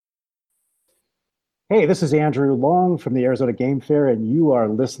Hey, this is Andrew Long from the Arizona Game Fair, and you are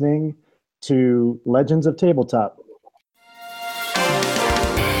listening to Legends of Tabletop.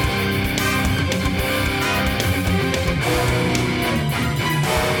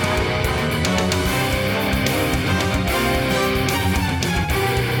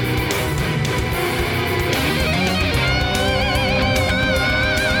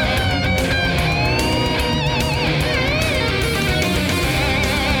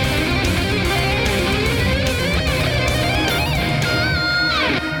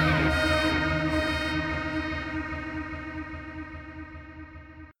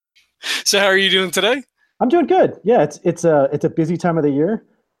 So how are you doing today? I'm doing good. Yeah, it's a busy time of the year.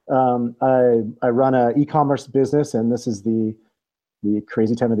 I run a e-commerce business, and this is the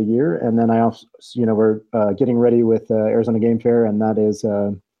crazy time of the year. And then I also, we're getting ready with Arizona Game Fair, and that is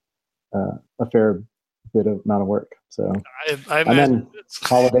a fair bit of amount of work. So, I and imagine then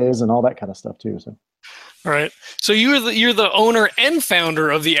holidays and all that kind of stuff too. So, all right. So you're the owner and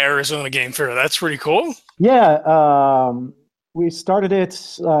founder of the Arizona Game Fair. That's pretty cool. yeah, we started it.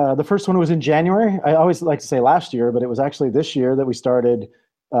 The first one was in January. I always like to say last year, but it was actually this year that we started.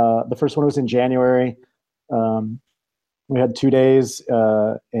 The first one was in January. Um, we had 2 days,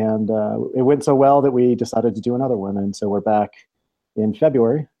 and it went so well that we decided to do another one. And so we're back in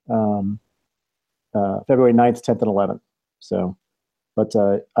February, February 9th, 10th, and 11th. So, but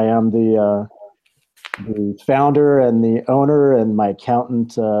I am the founder and the owner, and my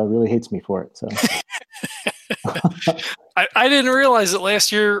accountant really hates me for it. So. I didn't realize it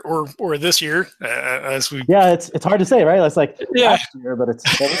last year or this year as we. Yeah, it's hard to say, right? It's like Yeah. last year, but it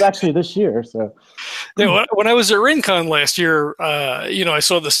was actually this year. So Yeah, when I was at RenCon last year, I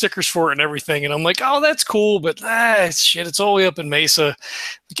saw the stickers for it and everything, and I'm like, oh, that's cool, but shit, it's all the way up in Mesa.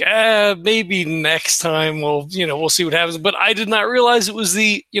 Like, maybe next time we'll see what happens. But I did not realize it was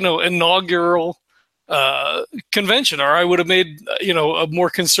the inaugural convention, or I would have made a more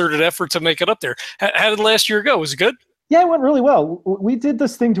concerted effort to make it up there. How did last year go? Was it good? yeah, it went really well. We did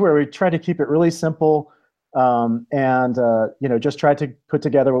this thing to where we tried to keep it really simple, and just tried to put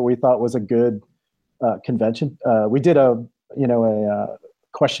together what we thought was a good convention. We did a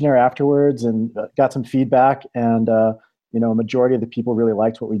questionnaire afterwards and got some feedback, and a majority of the people really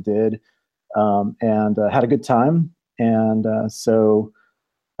liked what we did, and had a good time. And so,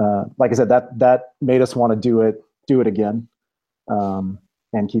 like I said, that made us want to do it again,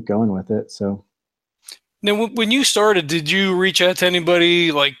 and keep going with it. So. Now, when you started, did you reach out to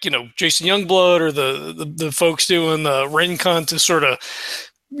anybody like Jason Youngblood or the folks doing the RenCon to sort of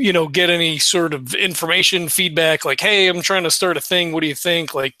get any sort of information, feedback, like, hey, I'm trying to start a thing. What do you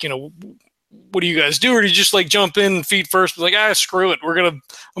think? Like, what do you guys do? Or do you just like jump in feet first, be like, screw it, I'm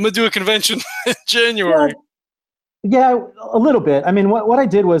gonna do a convention in January? Yeah, a little bit. I mean, what I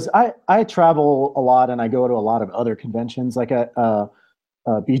did was I travel a lot, and I go to a lot of other conventions, like at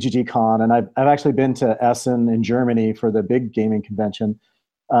BGG Con, and I've actually been to Essen in Germany for the big gaming convention,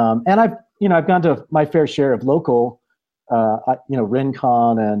 and I've gone to my fair share of local,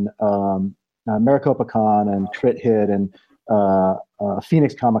 RenCon and Maricopa Con and Crit Hit and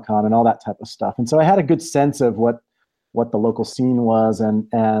Phoenix Comic Con and all that type of stuff. And so I had a good sense of what the local scene was,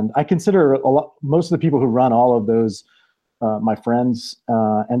 and I consider most of the people who run all of those my friends,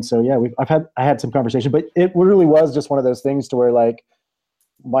 and so yeah, I had some conversation, but it really was just one of those things to where, like,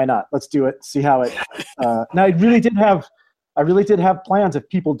 why not? Let's do it. See how it. Now, I really did have plans. If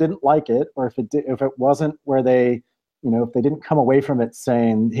people didn't like it, or if it wasn't where they, if they didn't come away from it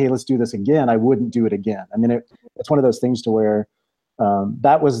saying, "Hey, let's do this again," I wouldn't do it again. I mean, it's one of those things to where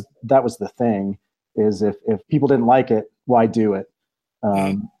that was the thing, is if people didn't like it, why do it?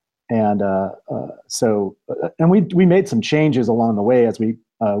 And we made some changes along the way as we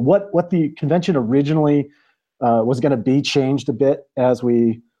what the convention originally was going to be changed a bit as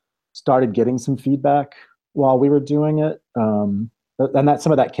we started getting some feedback while we were doing it, and that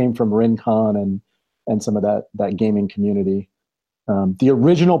some of that came from RenCon and some of that gaming community. The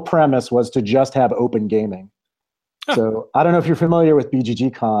original premise was to just have open gaming. Huh. So I don't know if you're familiar with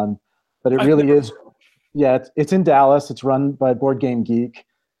BGG Con, but it really is. Yeah, it's in Dallas. It's run by Board Game Geek,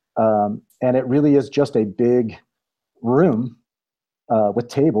 and it really is just a big room with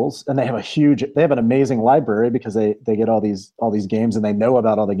tables, and they have an amazing library because they get all these games, and they know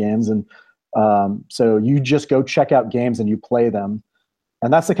about all the games, and so you just go check out games and you play them,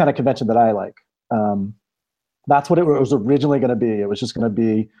 and that's the kind of convention that I like. That's what it was originally going to be. It was just going to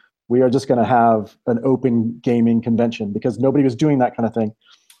be, we are just going to have an open gaming convention because nobody was doing that kind of thing.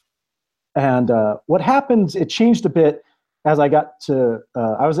 And what happened, it changed a bit as I got to,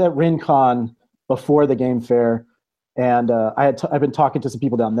 I was at RenCon before the game fair, And I've been talking to some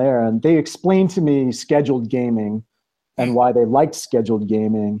people down there, and they explained to me scheduled gaming and why they liked scheduled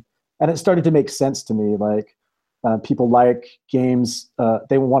gaming. And it started to make sense to me. Like people like games,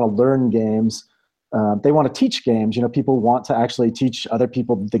 they want to learn games. They want to teach games. People want to actually teach other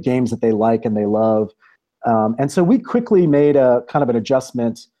people the games that they like and they love. And so we quickly made a kind of an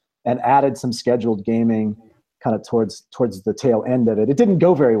adjustment and added some scheduled gaming kind of towards the tail end of it. It didn't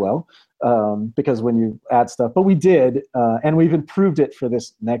go very well because when you add stuff, but we did, and we've improved it for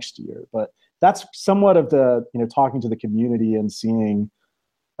this next year. But that's somewhat of the, talking to the community and seeing,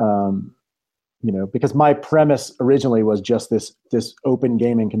 because my premise originally was just this open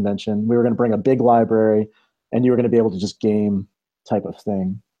gaming convention. We were going to bring a big library, and you were going to be able to just game type of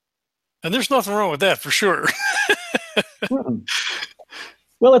thing. And there's nothing wrong with that, for sure.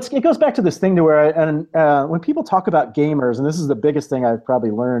 Well, it goes back to this thing to where, when people talk about gamers, and this is the biggest thing I've probably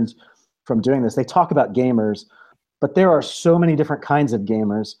learned from doing this, they talk about gamers, but there are so many different kinds of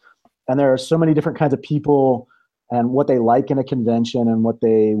gamers, and there are so many different kinds of people, and what they like in a convention and what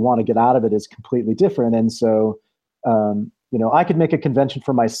they want to get out of it is completely different. And so, I could make a convention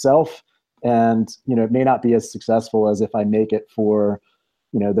for myself, and, it may not be as successful as if I make it for,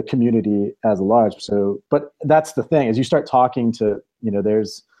 the community as a large. So, but that's the thing, is you start talking to,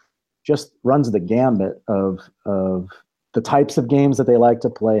 there's just runs the gambit of the types of games that they like to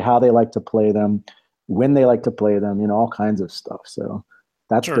play, how they like to play them, when they like to play them, all kinds of stuff. So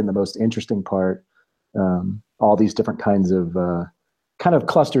that's been the most interesting part. All these different kinds of kind of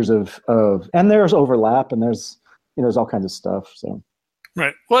clusters of, and there's overlap, and there's all kinds of stuff. So,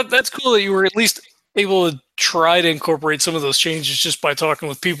 right. Well, that's cool that you were at least able to try to incorporate some of those changes just by talking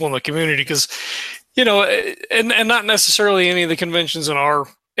with people in the community, because, and not necessarily any of the conventions in our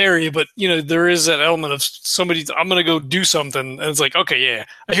area, but there is that element of somebody, I'm going to go do something, and it's like, okay, yeah,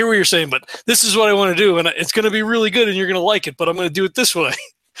 I hear what you're saying, but this is what I want to do, and it's going to be really good, and you're going to like it, but I'm going to do it this way.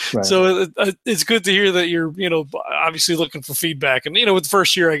 Right. So it's good to hear that you're, obviously looking for feedback. And, with the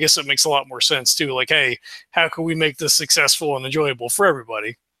first year, I guess it makes a lot more sense too. Like, hey, how can we make this successful and enjoyable for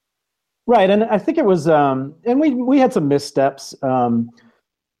everybody? Right. And I think it was, and we had some missteps.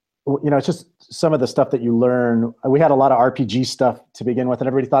 It's just some of the stuff that you learn. We had a lot of RPG stuff to begin with, and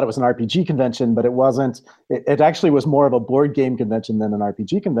everybody thought it was an RPG convention, but it wasn't. It actually was more of a board game convention than an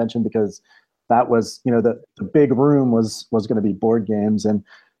RPG convention, because that was, the big room was going to be board games. And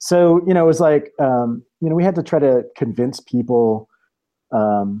so, it was like, we had to try to convince people,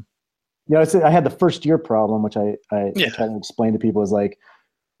 I had the first year problem, which I tried to explain to people, is like,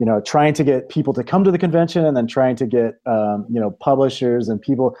 trying to get people to come to the convention, and then trying to get, publishers and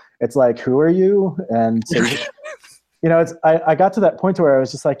people. It's like, who are you? And so, I got to that point where I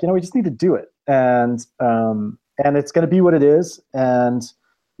was just like, we just need to do it. And it's going to be what it is. And,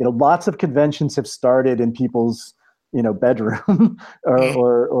 lots of conventions have started in people's, bedroom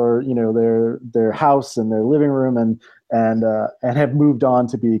or their house and their living room, and have moved on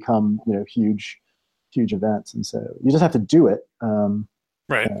to become, huge events. And so you just have to do it.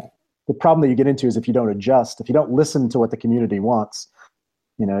 Right. The problem that you get into is if you don't adjust, if you don't listen to what the community wants,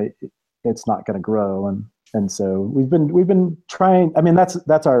 it's not going to grow. And so we've been trying. I mean, that's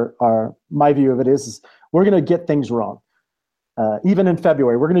my view of it is we're going to get things wrong. Even in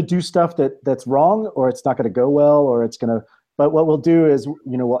February, we're going to do stuff that's wrong, or it's not going to go well, or it's going to. But what we'll do is,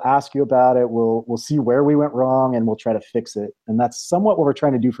 we'll ask you about it. We'll see where we went wrong, and we'll try to fix it. And that's somewhat what we're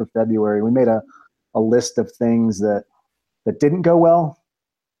trying to do for February. We made a list of things that didn't go well.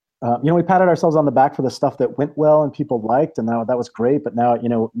 We patted ourselves on the back for the stuff that went well and people liked, and that was great. But now,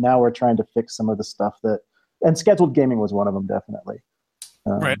 now we're trying to fix some of the stuff and scheduled gaming was one of them, definitely.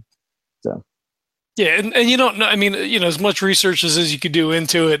 Right. So. Yeah, and you don't know. I mean, as much research as you could do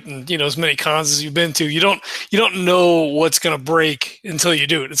into it, and as many cons as you've been to, you don't know what's going to break until you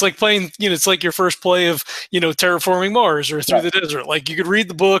do it. It's like playing, it's like your first play of, Terraforming Mars or Through the Desert. Like, you could read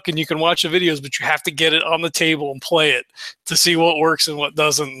the book and you can watch the videos, but you have to get it on the table and play it to see what works and what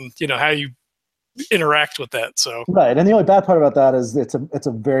doesn't. And, how you interact with that. So right, and the only bad part about that is it's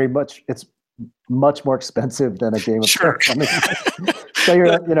much more expensive than a game of sure. So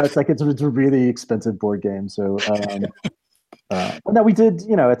it's like it's a really expensive board game. So, but no, we did.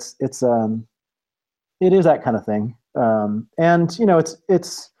 It is that kind of thing. And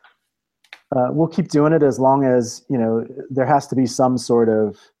we'll keep doing it as long as there has to be some sort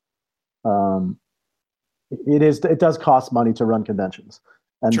of. It does cost money to run conventions,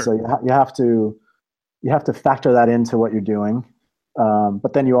 and sure. so you have to factor that into what you're doing.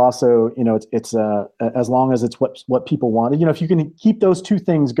 But then you also, it's as long as it's what people want. If you can keep those two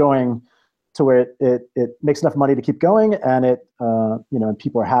things going to where it makes enough money to keep going, and and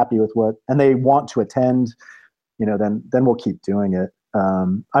people are happy with and they want to attend, then we'll keep doing it.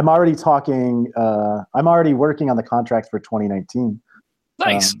 I'm already talking. I'm already working on the contract for 2019.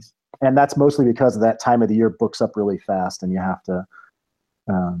 Nice. And that's mostly because of that time of the year books up really fast, and you have to,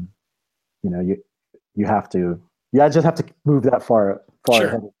 you have to, I just have to move that far Sure.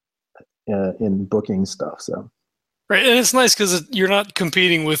 ahead in booking stuff. So. Right, and it's nice because you're not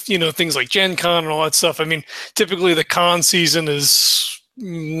competing with things like Gen Con and all that stuff. I mean, typically the con season is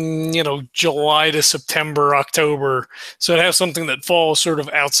July to September, October. So to have something that falls sort of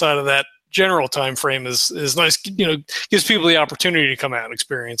outside of that general time frame is nice. Gives people the opportunity to come out and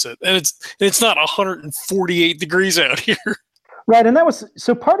experience it, and it's not 148 degrees out here. Right, and that was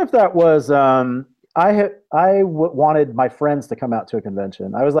so. Part of that was I wanted my friends to come out to a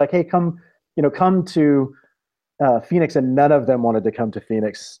convention. I was like, hey, come to Phoenix, and none of them wanted to come to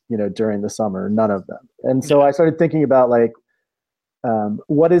Phoenix, during the summer, none of them. And so I started thinking about like,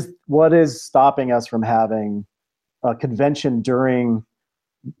 what is stopping us from having a convention during,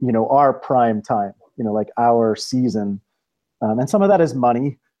 our prime time, like our season. And some of that is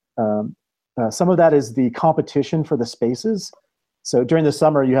money. Some of that is the competition for the spaces. So during the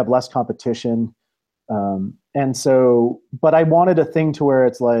summer, you have less competition. But I wanted a thing to where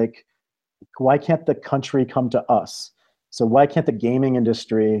it's like, why can't the country come to us? So why can't the gaming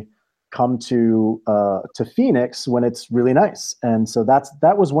industry come to Phoenix when it's really nice? And so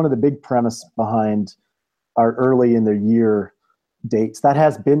that was one of the big premise behind our early in the year dates. That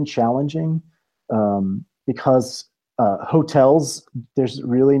has been challenging because hotels, there's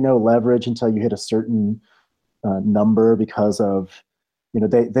really no leverage until you hit a certain number because of,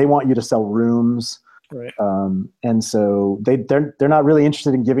 they want you to sell rooms. Right. And so they're not really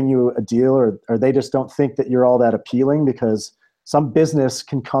interested in giving you a deal, or they just don't think that you're all that appealing, because some business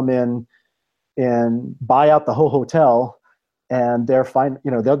can come in and buy out the whole hotel, and they're fine.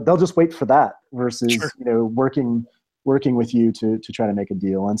 They'll just wait for that versus, Sure. Working with you to try to make a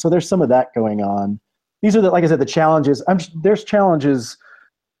deal. And so there's some of that going on. These are like I said, the challenges. There's challenges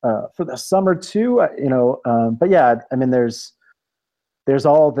for the summer too, but yeah, I mean, there's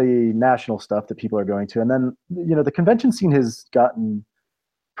all the national stuff that people are going to. And then, the convention scene has gotten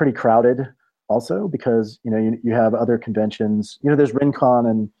pretty crowded also because, you have other conventions, there's RinCon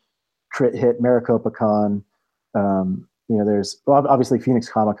and Crit Hit, Maricopa Con. There's obviously Phoenix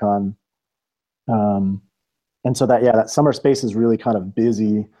Comic Con. And so that summer space is really kind of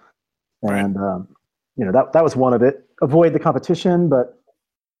busy. And, that was one of it. Avoid the competition, but,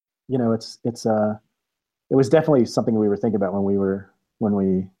 it was definitely something we were thinking about when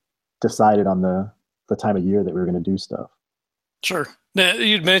we decided on the time of year that we were going to do stuff. Sure. Now,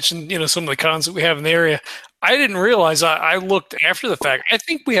 you'd mentioned, some of the cons that we have in the area. I didn't realize, I looked after the fact. I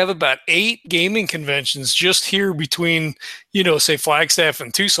think we have about 8 gaming conventions just here between, say Flagstaff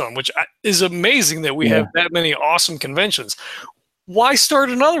and Tucson, which is amazing that we have that many awesome conventions. Why start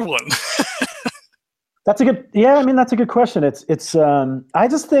another one? That's a good question. It's I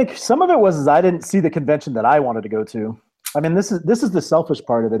just think some of it was I didn't see the convention that I wanted to go to. I mean, this is the selfish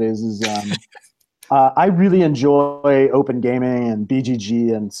part of it is I really enjoy open gaming and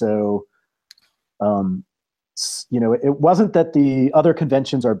BGG, and so it wasn't that the other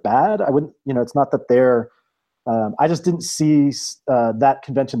conventions are bad. I wouldn't, it's not that they're. I just didn't see that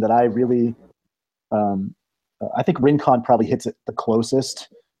convention that I really. I think RinCon probably hits it the closest.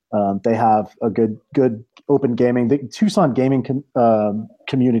 They have a good open gaming. The Tucson gaming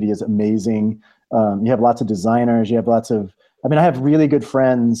community is amazing. You have lots of designers. You have I have really good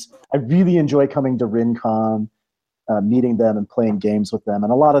friends. I really enjoy coming to RinCon, meeting them and playing games with them.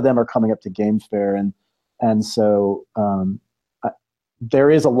 And a lot of them are coming up to Game Fair. And so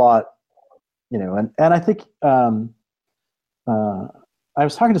there is a lot, and I think I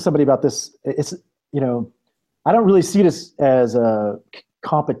was talking to somebody about this. It's, I don't really see it as a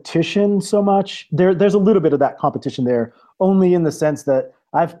competition so much. There's a little bit of that competition there, only in the sense that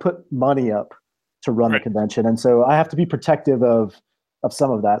I've put money up to run the convention, and so I have to be protective of some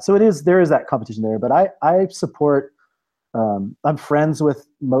of that. So there is that competition there, but I support. I'm friends with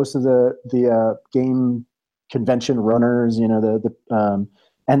most of the game convention runners,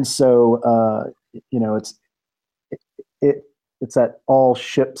 and so it's that all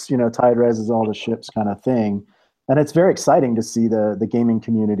ships, tide rises all the ships kind of thing. And it's very exciting to see the gaming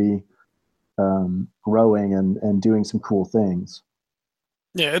community growing and doing some cool things.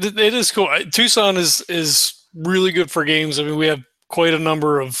 Yeah, it is cool. Tucson is really good for games. I mean, we have quite a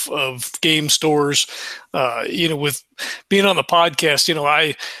number of game stores. With being on the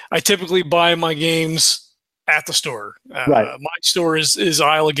podcast, I typically buy my games at the store. Right. My store is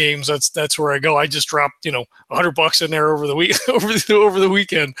Isle of Games. That's where I go. I just dropped $100 in there over the week over the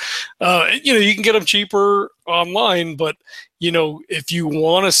weekend. You can get them cheaper online, but if you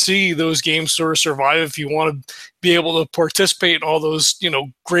want to see those game stores survive, if you want to be able to participate in all those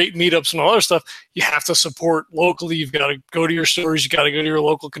great meetups and all other stuff, you have to support locally. You've got to go to your stores. You got to go to your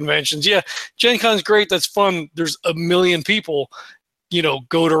local conventions. Yeah, Gen Con's great. That's fun. There's a million people.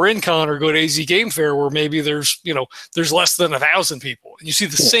 Go to Rincon or go to AZ Game Fair where maybe there's less than 1,000 people, and you see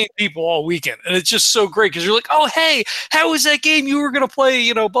the same people all weekend, and it's just so great because you're like, oh hey, how was that game you were gonna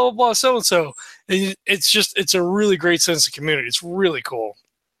play? Blah blah blah, so and so, and it's a really great sense of community. It's really cool.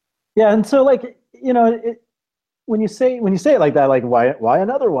 Yeah, and so when you say it like that, like why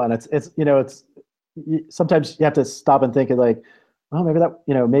another one? It's sometimes you have to stop and think of like, oh maybe that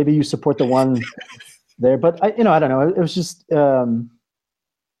maybe you support the one there, but I don't know. It was just.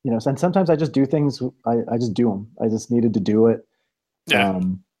 And sometimes I just do things. I just do them. I just needed to do it,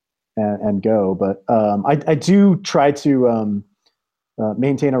 and go. But I do try to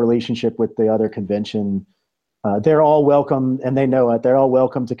maintain a relationship with the other convention. They're all welcome, and they know it. They're all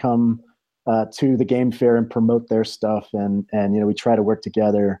welcome to come to the game fair and promote their stuff, and we try to work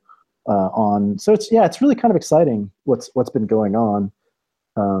together on. So it's really kind of exciting what's been going on.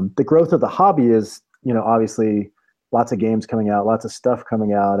 The growth of the hobby is obviously. Lots of games coming out, lots of stuff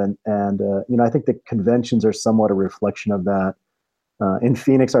coming out, and I think the conventions are somewhat a reflection of that. In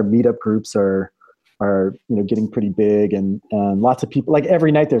Phoenix, our meetup groups are getting pretty big, and lots of people. Like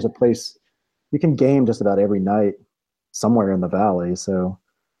every night, there's a place you can game just about every night somewhere in the valley. So,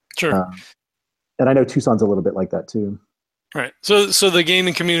 sure. And I know Tucson's a little bit like that too. Right. So the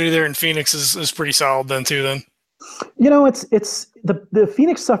gaming community there in Phoenix is pretty solid then too. Then. It's the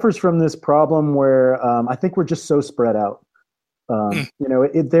Phoenix suffers from this problem where I think we're just so spread out.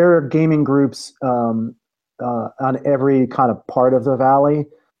 There are gaming groups on every kind of part of the valley,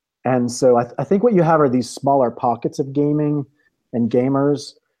 and so I think what you have are these smaller pockets of gaming and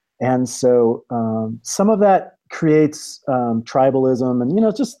gamers, and so some of that creates tribalism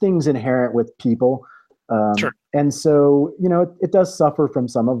and just things inherent with people, sure. And so it does suffer from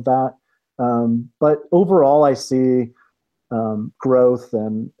some of that. But overall, I see growth,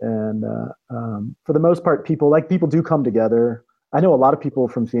 and for the most part, people do come together. I know a lot of people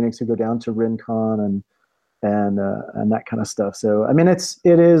from Phoenix who go down to Rincon and that kind of stuff. So I mean, it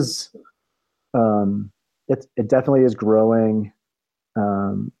definitely is growing.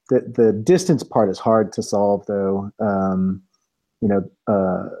 The distance part is hard to solve, though.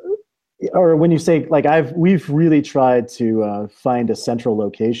 Or when you say like we've really tried to find a central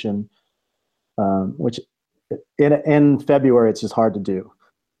location. Which in February it's just hard to do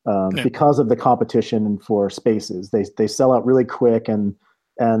because of the competition for spaces. They sell out really quick, and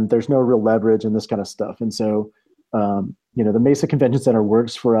there's no real leverage and this kind of stuff. And so the Mesa Convention Center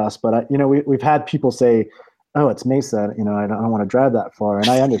works for us, but we've had people say, "Oh, it's Mesa. I don't want to drive that far." And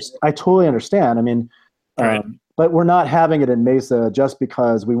I totally understand. I mean, right. But we're not having it in Mesa just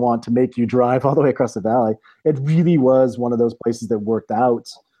because we want to make you drive all the way across the valley. It really was one of those places that worked out.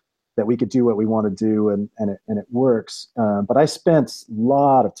 That we could do what we want to do, and it works. But I've spent a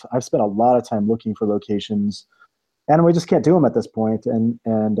lot of time looking for locations, and we just can't do them at this point.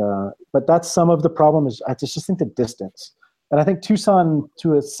 But that's some of the problem is I just think the distance, and I think Tucson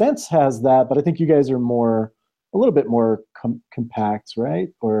to a sense has that, but I think you guys are a little bit more compact, right?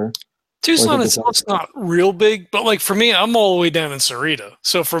 Tucson it's not real big, but like for me, I'm all the way down in Cerrito.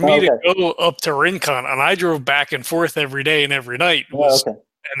 So for me to go up to Rincon, and I drove back and forth every day and every night was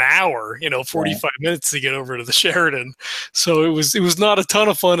an hour, 45 minutes to get over to the Sheridan. So it was not a ton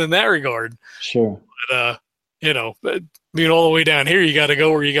of fun in that regard. Sure. But, being all the way down here, you got to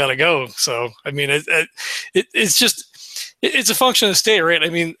go where you got to go. So, I mean, it's a function of the state, right? I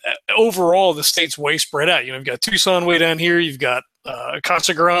mean, overall, the state's way spread out. You've got Tucson way down here. You've got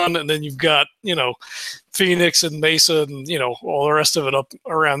Casa Grande, and then you've got, Phoenix and Mesa and, all the rest of it up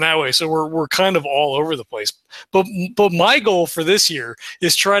around that way. So we're kind of all over the place. But my goal for this year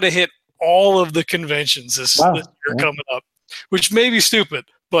is try to hit all of the conventions this year coming up, which may be stupid,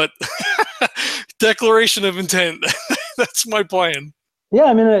 but declaration of intent. That's my plan. Yeah,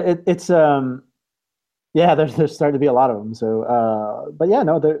 I mean, it's there's starting to be a lot of them. So, but yeah,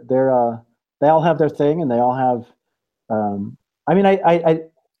 no, they all have their thing, and they all have. I mean,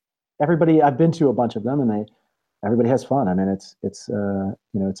 everybody. I've been to a bunch of them, and everybody has fun. I mean, it's it's an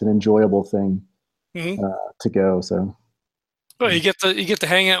enjoyable thing to go. So. Well, you get to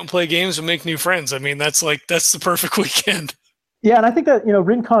hang out and play games and make new friends. I mean, that's the perfect weekend. Yeah, and I think that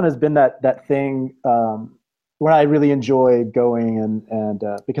Rincon has been that thing where I really enjoy going, and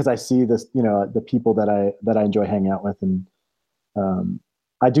because I see this, the people that I enjoy hanging out with, and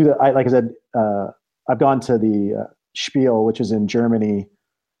I do that. Like I said, I've gone to the Spiel, which is in Germany,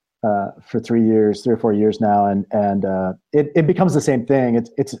 for 3 or 4 years now, and it becomes the same thing.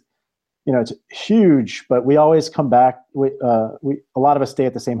 It's huge, but we always come back. We a lot of us stay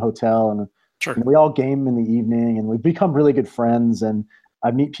at the same hotel, and Sure. we all game in the evening, and we've become really good friends. And I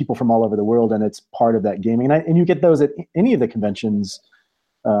meet people from all over the world, and it's part of that gaming. And you get those at any of the conventions,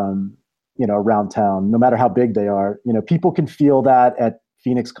 around town, no matter how big they are. People can feel that at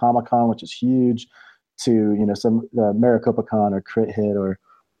Phoenix Comic Con, which is huge, to some Maricopa Con or Crit Hit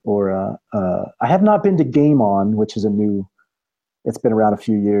or I have not been to Game On, which is it's been around a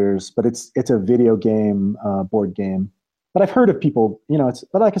few years, but it's a video game, board game. But I've heard of people,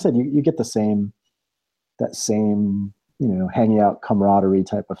 but like I said, you get that same, hanging out camaraderie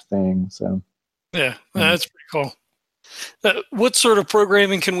type of thing. So yeah, that's pretty cool. What sort of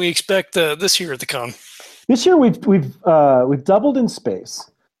programming can we expect this year at the con? This year we've doubled in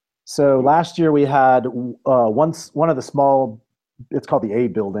space. So last year we had one of the small, it's called the A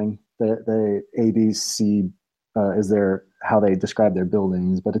building. The ABC is how they describe their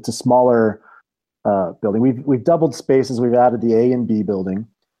buildings, but it's a smaller building. We've doubled spaces. We've added the A and B building.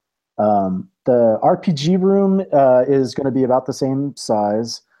 The RPG room is going to be about the same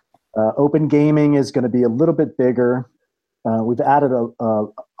size. Open gaming is going to be a little bit bigger. We've added a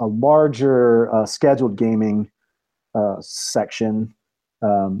larger scheduled gaming section.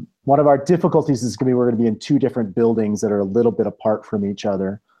 One of our difficulties is we're going to be in two different buildings that are a little bit apart from each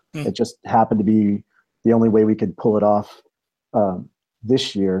other. It just happened to be the only way we could pull it off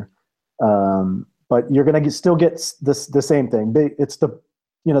this year. But you're going to still get the same thing. It's the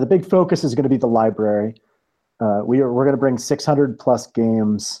big focus is going to be the library. We're going to bring 600 plus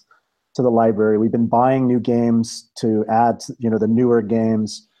games to the library. We've been buying new games to add, the newer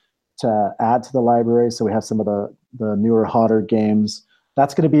games to add to the library. So we have some of the newer, hotter games.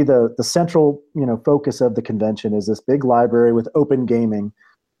 That's going to be the central, focus of the convention, is this big library with open gaming.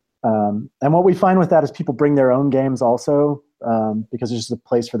 And what we find with that is people bring their own games also, because it's just a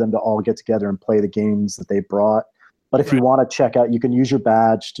place for them to all get together and play the games that they brought. But if you want to check out, you can use your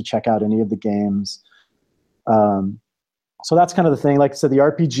badge to check out any of the games. So that's kind of the thing. Like I said, the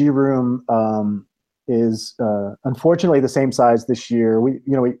RPG room is unfortunately the same size this year. We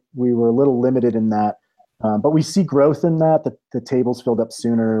were a little limited in that, but we see growth in that. The tables filled up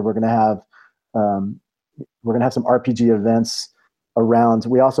sooner. We're going to have some RPG events around.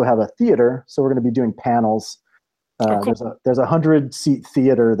 We also have a theater, so we're going to be doing panels. Cool. There's a 100-seat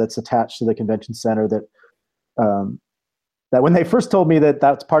theater that's attached to the convention center that when they first told me that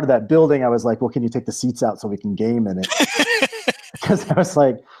that's part of that building, I was like, well, can you take the seats out so we can game in it? Because I was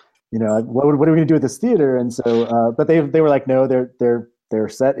like, what are we going to do with this theater? And so, but they were like, no, they're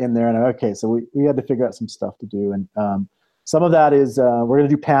set in there. And okay, so we had to figure out some stuff to do. And some of that is we're going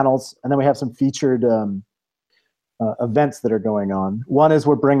to do panels, and then we have some featured events that are going on. One is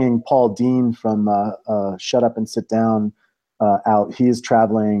we're bringing Paul Dean from Shut Up and Sit Down out. He is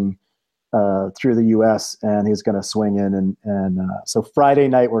traveling through the U.S. and he's going to swing in, and so Friday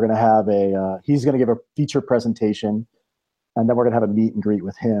night we're going to have he's going to give a feature presentation, and then we're going to have a meet and greet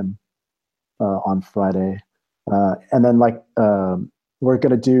with him on Friday, and then we're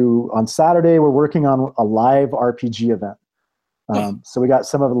going to do on Saturday, we're working on a live RPG event. So we got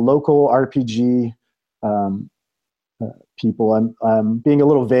some of the local RPG people. I'm being a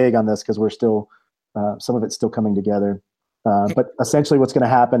little vague on this because we're still some of it's still coming together. But essentially what's going to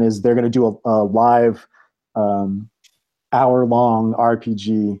happen is they're going to do a live hour-long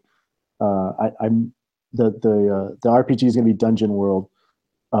RPG. The RPG is going to be Dungeon World,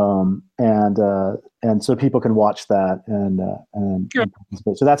 and so people can watch that and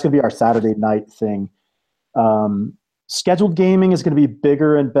participate. So that's going to be our Saturday night thing. Scheduled gaming is going to be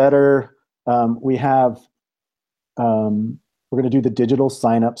bigger and better. We're going to do the digital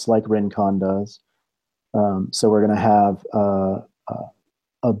signups like Rincon does. So we're going to have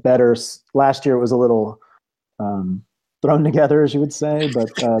a better. Last year it was a little thrown together, as you would say, but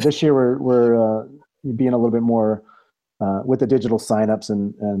this year we're being a little bit more with the digital signups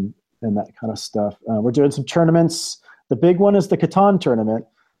and that kind of stuff. We're doing some tournaments. The big one is the Catan tournament.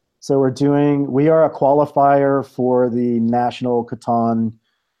 So we are a qualifier for the National Catan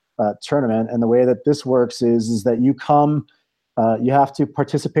tournament, and the way that this works is that you come, you have to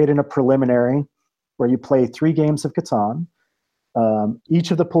participate in a preliminary where you play 3 games of Catan.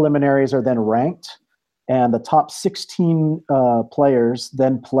 Each of the preliminaries are then ranked, and the top 16 players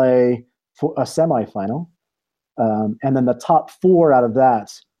then play for a semifinal. And then the top 4 out of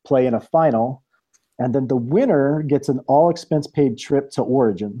that play in a final. and then the winner gets an all expense paid trip to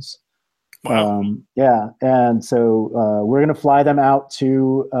Origins. Wow. Yeah, and so we're going to fly them out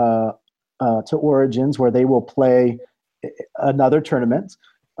to Origins, where they will play another tournament,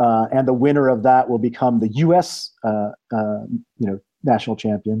 and the winner of that will become the U.S. National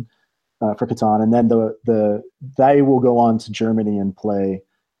champion for Catan, and then they will go on to Germany and play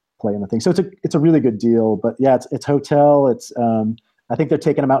in the thing. So it's a really good deal. But yeah, it's hotel. It's I think they're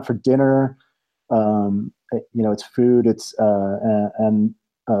taking them out for dinner. It's food. It's and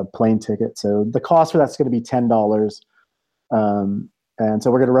plane ticket. So the cost for that's going to be $10. And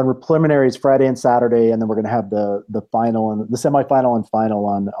so we're going to run preliminaries Friday and Saturday, and then we're going to have the final and the semifinal and final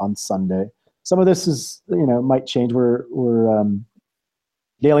on Sunday. Some of this is might change. We're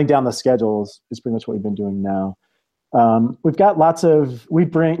nailing down the schedules is pretty much what we've been doing now. We've got we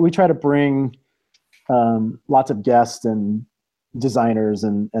try to bring lots of guests and designers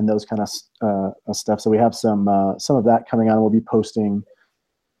and those kind of stuff. So we have some of that coming on. We'll be posting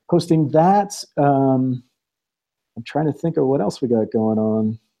that. I'm trying to think of what else we got going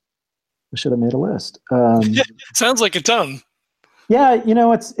on. I should have made a list. Sounds like a ton. Yeah,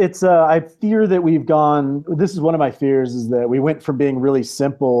 it's. I fear that we've gone. This is one of my fears, is that we went from being really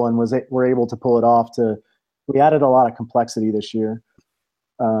simple and we're able to pull it off to. We added a lot of complexity this year,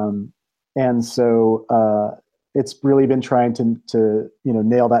 and so it's really been trying to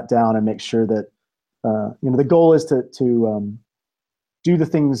nail that down and make sure that the goal is to do the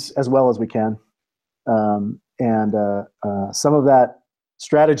things as well as we can. And some of that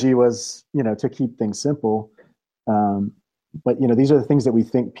strategy was, to keep things simple. But these are the things that we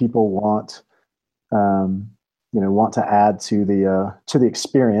think people want to add to the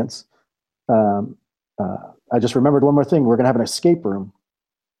experience. I just remembered one more thing. We're going to have an escape room.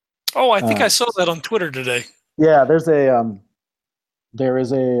 Oh, I think I saw that on Twitter today. Yeah, there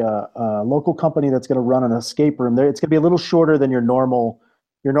is a local company that's going to run an escape room. It's going to be a little shorter than your normal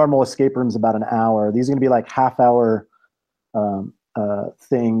escape room's about an hour. These are going to be like half-hour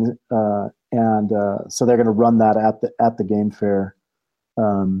things, and so they're going to run that at the game fair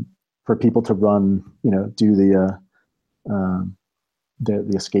for people to run, do the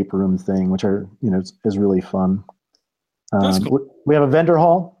escape room thing, which is really fun. Cool. We have a vendor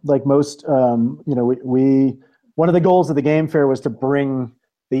hall, like most. We one of the goals of the game fair was to bring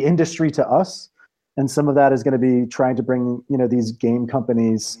the industry to us. And some of that is going to be trying to bring, these game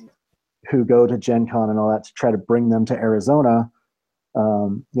companies who go to Gen Con and all that, to try to bring them to Arizona.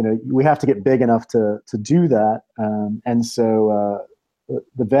 We have to get big enough to do that. And so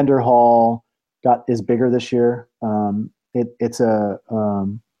the vendor hall is bigger this year. It's a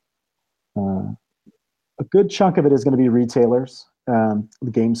good chunk of it is going to be retailers,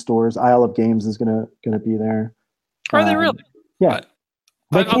 the game stores. Isle of Games is going to be there. Are they really? Yeah.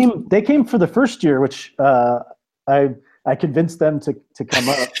 They came for the first year, which I convinced them to come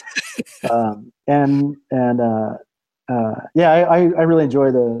up, I really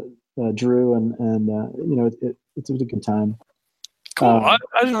enjoy the Drew and it was a good time. Cool. I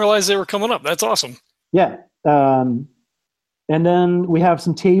didn't realize they were coming up. That's awesome. Yeah, and then we have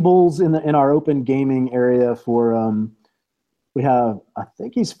some tables in our open gaming area for. We have, I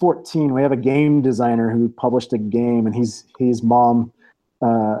think he's 14. We have a game designer who published a game, and his mom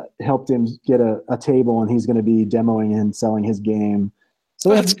helped him get a table, and he's going to be demoing and selling his game.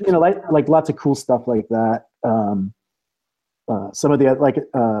 So we have like lots of cool stuff like that. Some of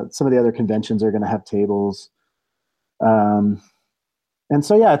the other conventions are going to have tables, and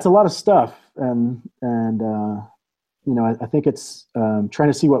so yeah, it's a lot of stuff, and I think it's trying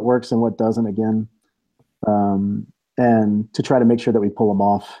to see what works and what doesn't again, and to try to make sure that we pull them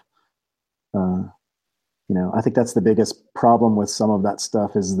off. I think that's the biggest problem with some of that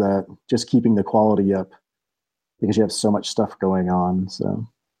stuff, is that just keeping the quality up, because you have so much stuff going on. So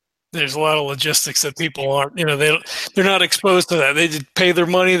there's a lot of logistics that people aren't, they're not exposed to that. They just pay their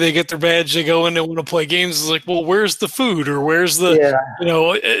money, they get their badge, they go in, they want to play games. It's like, well, where's the food, or where's the,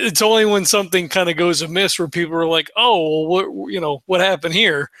 it's only when something kind of goes amiss where people are like, oh, well, what happened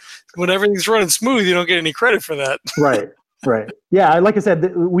here? When everything's running smooth, you don't get any credit for that. Right. Yeah. Like I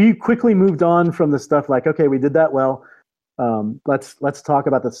said, we quickly moved on from the stuff like, okay, we did that well. Let's talk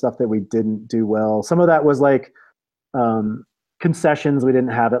about the stuff that we didn't do well. Some of that was like, concessions. We didn't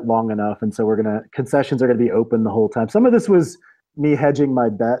have it long enough, and so concessions are going to be open the whole time. Some of this was me hedging my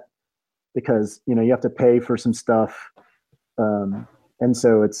bet, because you have to pay for some stuff, and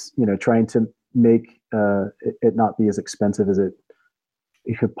so it's trying to make it not be as expensive as it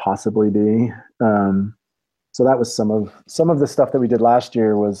could possibly be. So that was some of the stuff that we did last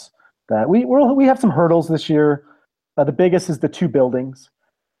year. Was that we have some hurdles this year. The biggest is the two buildings.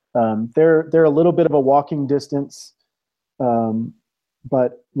 They're a little bit of a walking distance, um,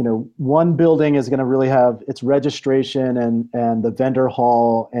 but one building is going to really have its registration and the vendor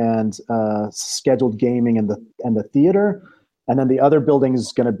hall and scheduled gaming and the theater, and then the other building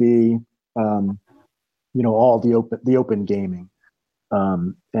is going to be all the open gaming,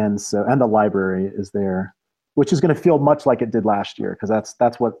 and the library is there, which is going to feel much like it did last year because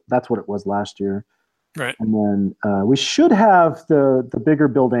that's what it was last year. Right. And then we should have the bigger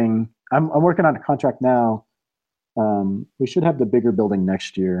building. I'm working on a contract now. We should have the bigger building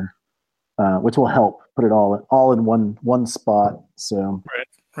next year, which will help put it all in one spot. So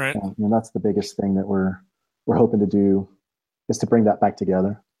Right. that's the biggest thing that we're hoping to do, is to bring that back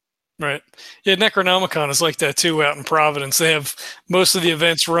together. Right. Yeah, Necronomicon is like that too out in Providence. They have most of the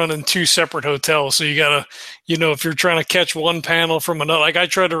events run in two separate hotels. So you gotta, if you're trying to catch one panel from another, like I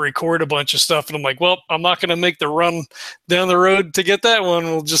tried to record a bunch of stuff and I'm like, well, I'm not gonna make the run down the road to get that one.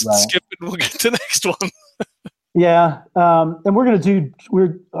 We'll just skip it and we'll get to the next one. Yeah. And we're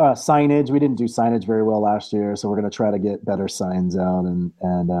signage. We didn't do signage very well last year, so we're gonna try to get better signs out, and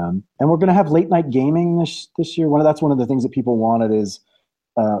we're gonna have late night gaming this year. That's one of the things that people wanted is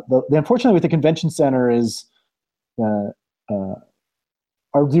the unfortunately with the convention center is the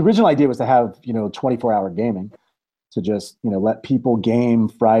original idea was to have 24-hour gaming, to just let people game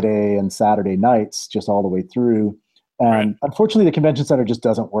Friday and Saturday nights just all the way through. And unfortunately, the convention center just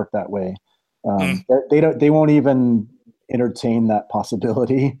doesn't work that way. They won't even entertain that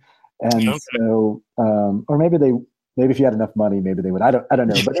possibility. And so, or maybe if you had enough money, maybe they would. I don't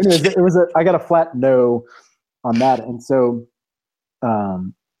know. But anyways, I got a flat no on that. And so,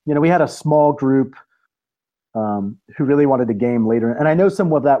 we had a small group who really wanted to game later, and I know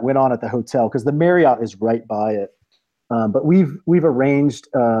some of that went on at the hotel because the Marriott is right by it. But we've arranged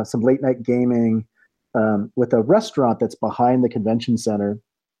some late night gaming with a restaurant that's behind the convention center,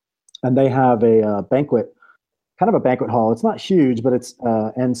 and they have a banquet hall. It's not huge, but it's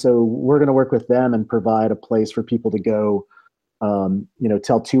and so we're going to work with them and provide a place for people to go,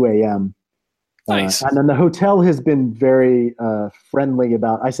 till 2 a.m. Nice. And then the hotel has been very friendly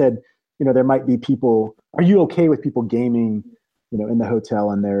about. I said, there might be people. Are you okay with people gaming, in the hotel?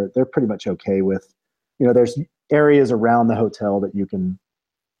 And they're pretty much okay with, there's areas around the hotel that you can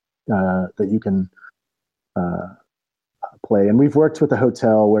play. And we've worked with the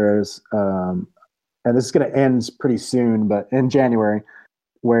hotel, whereas, and this is going to end pretty soon, but in January,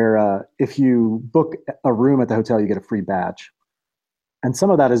 where if you book a room at the hotel, you get a free badge. And some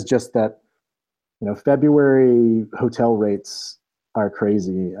of that is just that. February hotel rates are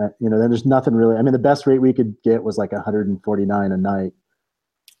crazy. Then there's nothing really. I mean, the best rate we could get was like $149 a night.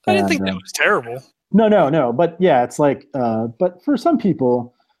 I didn't think that was terrible. No. But yeah, it's like, but for some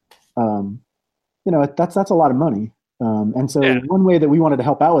people, that's a lot of money. And so one way that we wanted to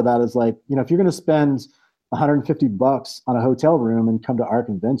help out with that is like, if you're going to spend $150 on a hotel room and come to our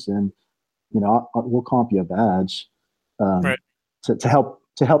convention, we'll comp you a badge,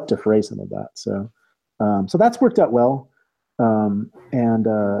 to help defray some of that. So that's worked out well. Some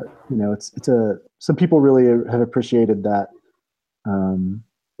people really have appreciated that.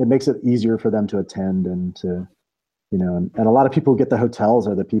 It makes it easier for them to attend and to, and a lot of people who get the hotels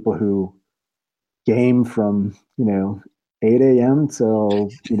are the people who game from, 8 a.m. till,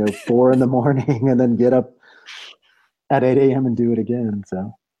 4 a.m. and then get up at 8 a.m. and do it again.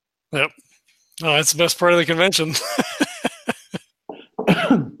 So. Yep. Oh, that's the best part of the convention.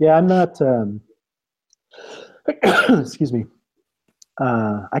 Yeah, I'm not. Excuse me.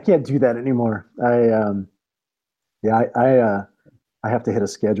 I can't do that anymore. I have to hit a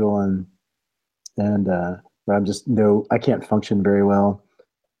schedule and where I can't function very well.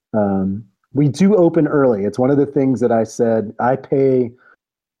 We do open early. It's one of the things that I said I pay,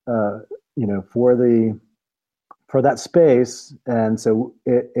 for that space, and so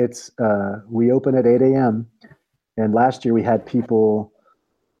it's we open at 8 a.m. And last year we had people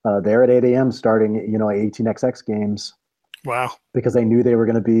there at 8 a.m. starting, 18xx games. Wow. Because they knew they were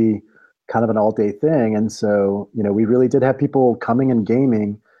going to be kind of an all-day thing. And so, we really did have people coming and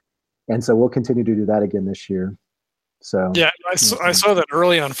gaming. And so we'll continue to do that again this year. So yeah, I saw that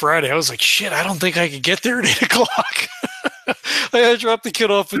early on Friday. I was like, shit, I don't think I could get there at 8 o'clock. I had to drop the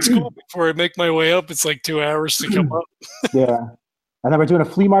kid off at school before I make my way up. It's like 2 hours to come up. Yeah. And then we're doing a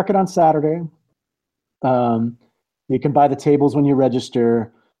flea market on Saturday. You can buy the tables when you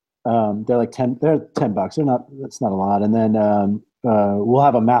register. They're like $10. That's not a lot. And then we'll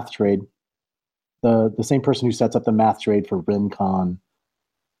have a math trade. The same person who sets up the math trade for RenCon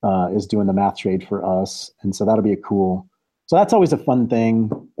is doing the math trade for us, and so that'll be cool. So that's always a fun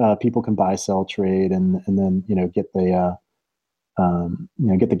thing. People can buy, sell, trade, and then get the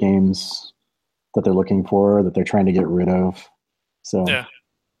get the games that they're looking for, that they're trying to get rid of. So Yeah.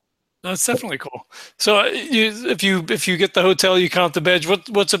 That's definitely cool. So if you get the hotel, you count the badge.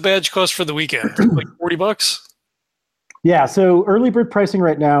 What's a badge cost for the weekend? Like $40? yeah, so early bird pricing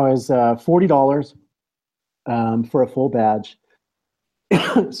right now is $40 for a full badge.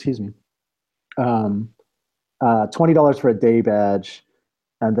 Excuse me. $20 for a day badge,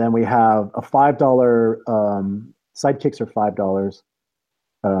 and then we have a $5 sidekicks are $5,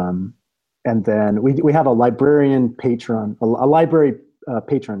 and then we have a librarian patron, a library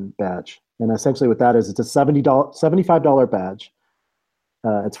patron badge, and essentially what that is, it's a $75 badge.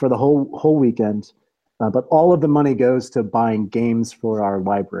 It's for the whole weekend, but all of the money goes to buying games for our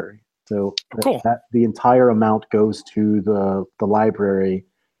library. So Cool. the entire amount goes to the library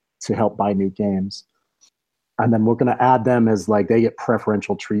to help buy new games. And then we're going to add them as like they get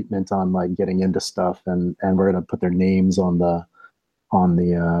preferential treatment on like getting into stuff, and we're going to put their names on the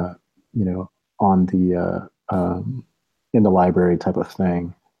in the library type of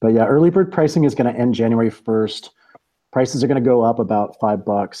thing. But yeah, early bird pricing is going to end January 1st. Prices are going to go up about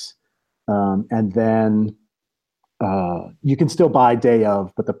 $5, and then you can still buy day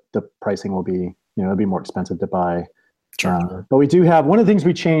of, but the pricing will be it'll be more expensive to buy. Sure. But we do have one of the things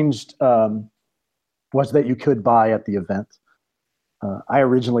we changed. Was that you could buy at the event. I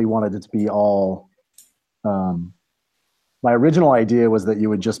originally wanted it to be all. My original idea was that you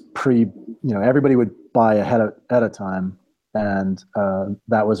would just everybody would buy ahead of time, and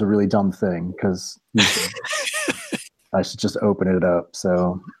that was a really dumb thing because I should just open it up.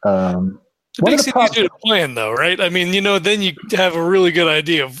 So it makes it easier to plan, though, right? I mean, then you have a really good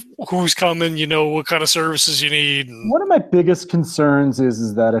idea of who's coming, what kind of services you need. One of my biggest concerns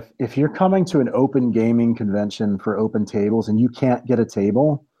is that if you're coming to an open gaming convention for open tables and you can't get a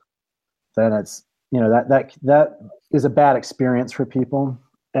table, then it's, that is a bad experience for people.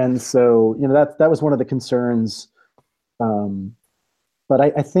 And so, that was one of the concerns. But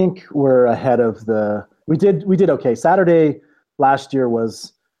I think we're ahead of we did okay. Saturday last year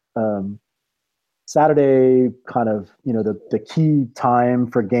was, Saturday kind of, the key time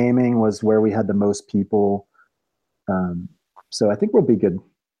for gaming was where we had the most people. So I think we'll be good.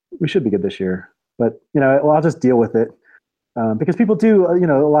 We should be good this year, but I'll just deal with it. Because people do,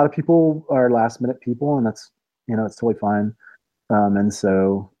 a lot of people are last minute people, and that's, it's totally fine. And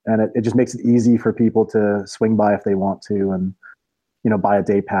it just makes it easy for people to swing by if they want to, and, buy a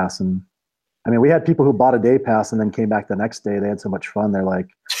day pass. And I mean, we had people who bought a day pass and then came back the next day. They had so much fun. They're like,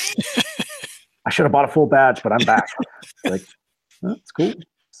 I should have bought a full badge, but I'm back. Like, that's cool.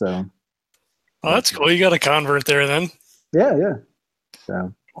 So. Oh, that's cool. You got a convert there then. Yeah.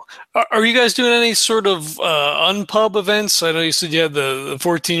 So. Are you guys doing any sort of unpub events? I know you said you had the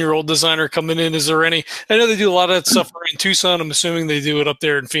 14-year-old designer coming in. Is there any? I know they do a lot of that stuff in Tucson. I'm assuming they do it up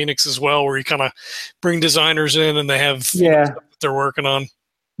there in Phoenix as well, where you kind of bring designers in and they have stuff that they're working on.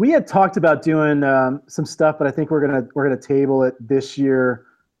 We had talked about doing some stuff, but I think we're gonna table it this year.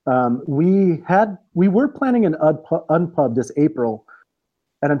 We were planning an unpub this April,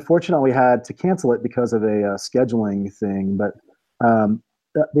 and unfortunately we had to cancel it because of a scheduling thing. But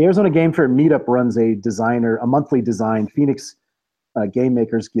the Arizona Game Fair meetup runs a monthly design, Phoenix Game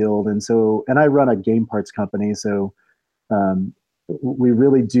Makers Guild, and I run a game parts company, so we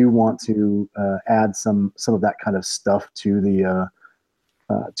really do want to add some of that kind of stuff to the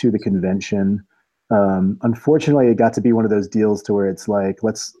convention. Unfortunately, it got to be one of those deals to where it's like,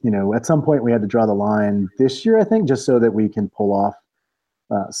 at some point we had to draw the line this year, I think, just so that we can pull off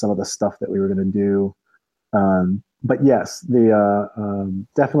some of the stuff that we were going to do. But yes,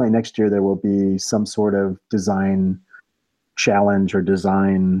 definitely next year there will be some sort of design challenge or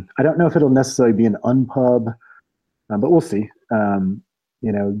design. I don't know if it'll necessarily be an unpub, but we'll see. There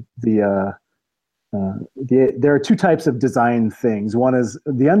are two types of design things. One is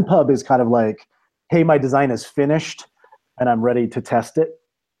the unpub is kind of like, hey, my design is finished and I'm ready to test it.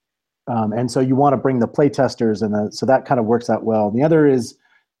 And so you want to bring the play testers, and so that kind of works out well. The other is,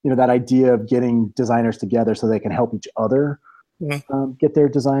 that idea of getting designers together so they can help each other get their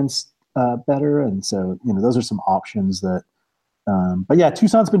designs better. And so, those are some options that, but yeah,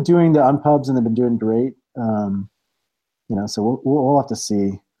 Tucson's been doing the unpubs and they've been doing great. So we'll have to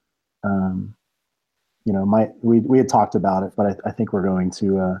see. We had talked about it, but I think we're going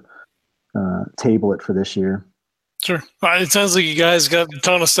to table it for this year. Sure. It sounds like you guys got a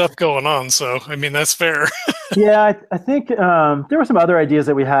ton of stuff going on, so I mean that's fair. Yeah, I think there were some other ideas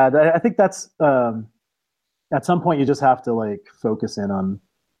that we had. I think that's at some point you just have to focus in on.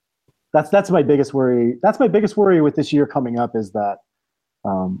 That's my biggest worry. That's my biggest worry with this year coming up is that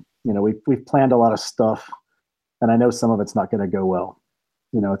we've planned a lot of stuff, and I know some of it's not going to go well.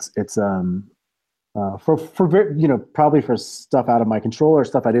 It's for probably for stuff out of my control or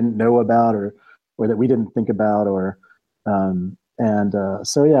stuff I didn't know about or that we didn't think about and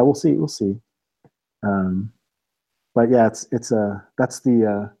so yeah, we'll see. Um, but yeah, it's that's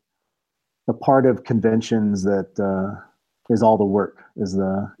the part of conventions that is all the work, is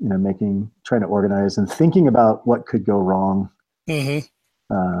the trying to organize and thinking about what could go wrong.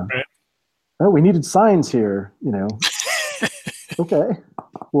 Mm-hmm. Right. Oh, we needed signs here. Okay,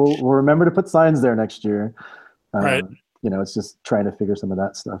 we'll remember to put signs there next year. Right. It's just trying to figure some of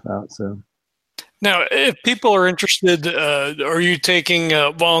that stuff out. So now, if people are interested, are you taking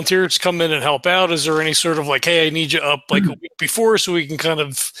volunteers to come in and help out? Is there any sort of like, hey, I need you up like a week before so we can kind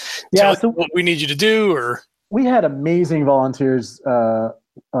of tell you what we need you to do? Or we had amazing volunteers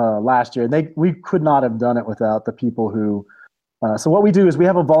last year, and we could not have done it without the people who. So what we do is we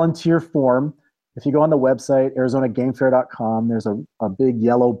have a volunteer form. If you go on the website, ArizonaGameFair.com, there's a big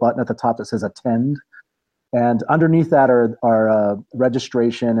yellow button at the top that says attend. And underneath that are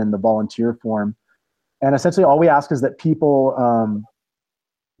registration and the volunteer form. And essentially all we ask is that people,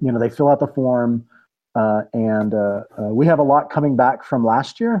 they fill out the form. And we have a lot coming back from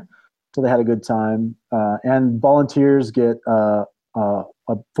last year. So they had a good time. And volunteers get a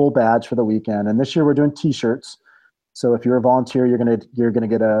full badge for the weekend. And this year we're doing T-shirts. So if you're a volunteer, you're gonna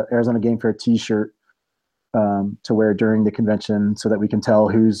get a Arizona Game Fair T-shirt to wear during the convention, so that we can tell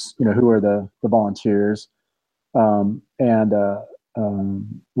who are the volunteers. We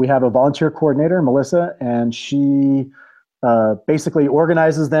have a volunteer coordinator, Melissa, and she basically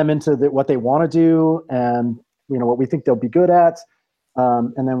organizes them into what they want to do and what we think they'll be good at.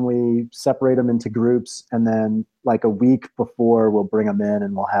 And then we separate them into groups, and then like a week before we'll bring them in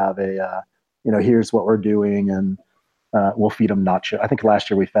and we'll have here's what we're doing, and we'll feed them nachos. I think last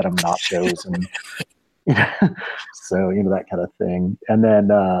year we fed them nachos and so that kind of thing. And then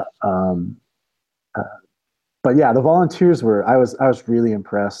but yeah, the volunteers I was really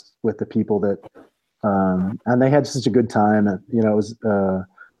impressed with the people that and they had such a good time. And it was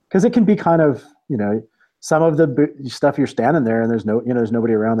because it can be kind of some of the stuff, you're standing there and there's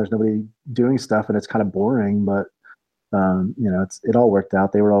nobody around, there's nobody doing stuff, and it's kind of boring, but it all worked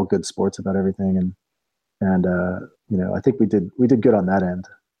out. They were all good sports about everything, and I think we did good on that end.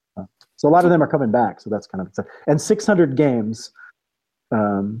 So a lot of them are coming back, so that's kind of exciting. And 600 games,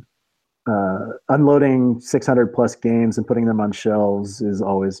 unloading 600 plus games and putting them on shelves is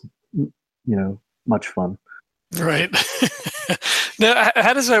always much fun. Right. Now,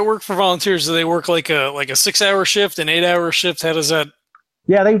 how does that work for volunteers? Do they work like a 6-hour shift, an 8-hour shift? How does that?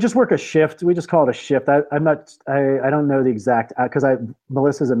 Yeah, they just work a shift. We just call it a shift. I don't know the exact, because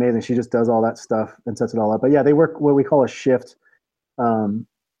Melissa's amazing. She just does all that stuff and sets it all up. But yeah, they work what we call a shift, and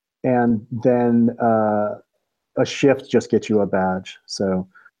then a shift just gets you a badge. So,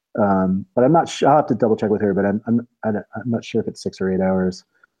 but I'm not sure. I'll have to double check with her. But I'm not sure if it's 6 or 8 hours.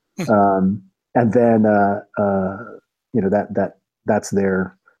 And then that's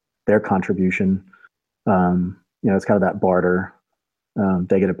their contribution. It's kind of that barter.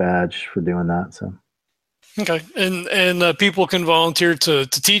 They get a badge for doing that. So okay, and people can volunteer to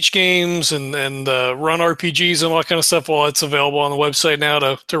teach games and run RPGs and all that kind of stuff. Well, it's available on the website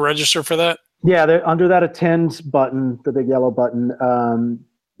now to register for that. Yeah, they're under that attend button, the big yellow button.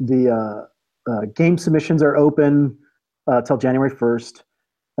 The game submissions are open till January 1st.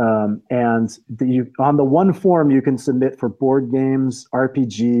 And on the one form you can submit for board games,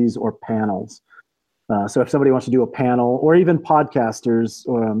 RPGs, or panels. So if somebody wants to do a panel, or even podcasters,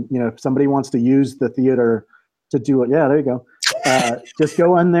 if somebody wants to use the theater to do it, yeah, there you go. Just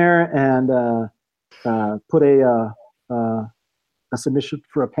go in there and put a submission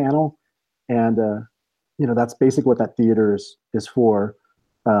for a panel, and that's basically what that theater is for,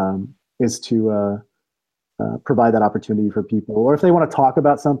 is to provide that opportunity for people, or if they want to talk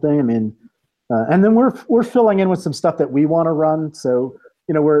about something. I mean, and then we're filling in with some stuff that we want to run. So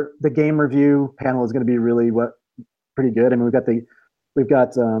the game review panel is going to be really pretty good. I mean, we've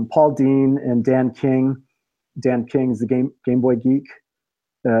got Paul Dean and Dan King. Dan King is the Game Boy Geek,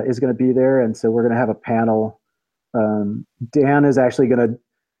 is going to be there, and so we're going to have a panel. Dan is actually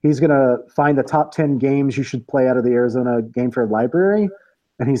he's going to find the top 10 games you should play out of the Arizona Game Fair library.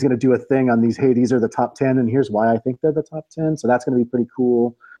 And he's going to do a thing on these. Hey, these are the top 10, and here's why I think they're the top 10. So that's going to be pretty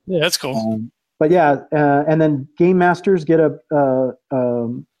cool. Yeah, that's cool. But yeah, and then game masters get you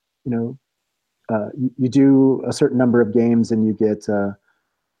do a certain number of games, and you get a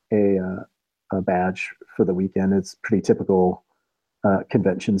badge for the weekend. It's pretty typical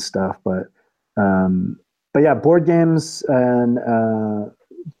convention stuff, but yeah, board games and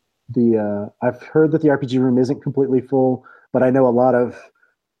I've heard that the RPG room isn't completely full, but I know a lot of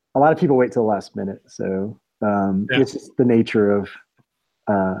people wait till the last minute. So Yeah. it's just the nature of.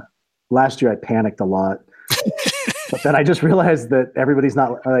 Last year I panicked a lot, but then I just realized that everybody's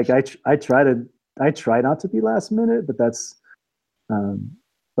not like I try not to be last minute, but that's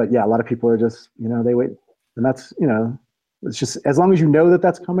but yeah, a lot of people are just they wait, and that's it's just as long as you know that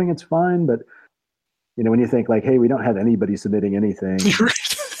that's coming, it's fine. But when you think like, hey, we don't have anybody submitting anything,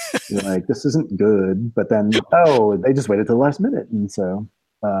 you're like, this isn't good. But then they just waited till the last minute, and so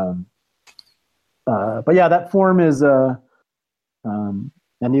but yeah, that form is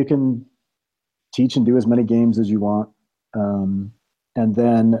and you can teach and do as many games as you want. And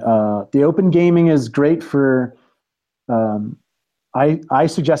then the open gaming is great for. I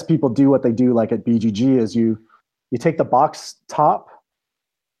suggest people do what they do like at BGG is you take the box top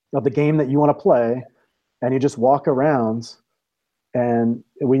of the game that you want to play, and you just walk around, and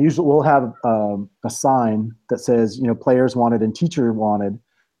we'll have a sign that says players wanted and teacher wanted.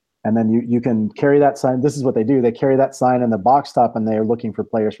 And then you can carry that sign. This is what they do. They carry that sign in the box top, and they're looking for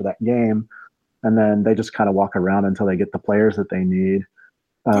players for that game. And then they just kind of walk around until they get the players that they need.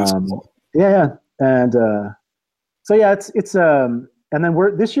 Yeah. And so yeah, it's and then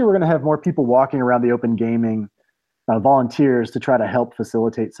this year we're going to have more people walking around the open gaming, volunteers to try to help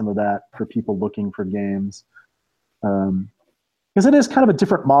facilitate some of that for people looking for games. Because it is kind of a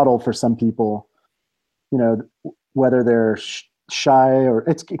different model for some people, whether they're shy or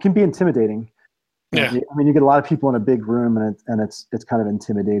it can be intimidating. Yeah. I mean, you get a lot of people in a big room, and it's kind of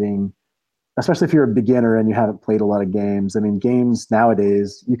intimidating, especially if you're a beginner and you haven't played a lot of games. I mean, games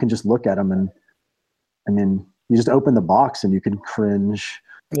nowadays, you can just look at them and I mean, you just open the box and you can cringe.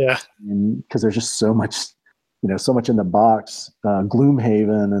 Yeah. Because there's just so much, so much in the box.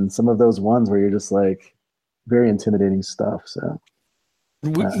 Gloomhaven and some of those ones where you're just like very intimidating stuff. So.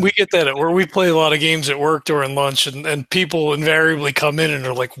 We get that where we play a lot of games at work during lunch, and people invariably come in and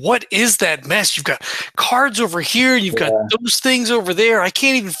are like, what is that mess? You've got cards over here, and you've got those things over there. I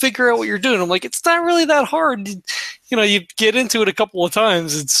can't even figure out what you're doing. I'm like, it's not really that hard. You get into it a couple of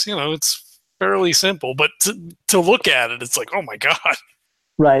times. It's, it's fairly simple, but to look at it, it's like, oh my God.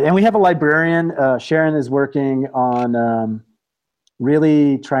 Right. And we have a librarian. Sharon is working on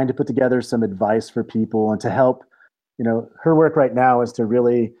really trying to put together some advice for people and to help. Her work right now is to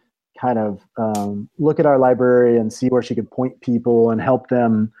really kind of look at our library and see where she could point people and help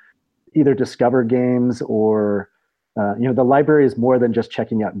them either discover games or, the library is more than just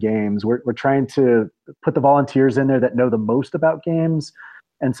checking out games. We're trying to put the volunteers in there that know the most about games,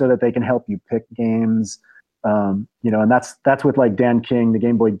 and so that they can help you pick games. And that's with like Dan King, the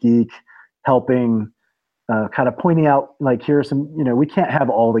Game Boy Geek, helping kind of pointing out like, here are some, we can't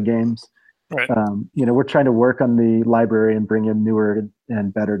have all the games. Right. We're trying to work on the library and bring in newer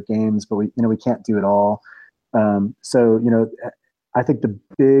and better games, but we can't do it all. So, I think the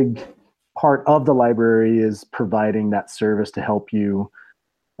big part of the library is providing that service to help you,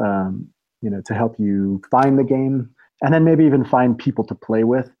 to help you find the game, and then maybe even find people to play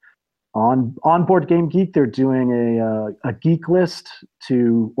with. On Board Game Geek, they're doing a geek list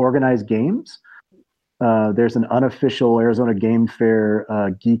to organize games. There's an unofficial Arizona Game Fair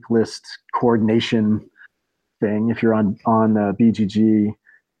geek list coordination thing if you're on BGG.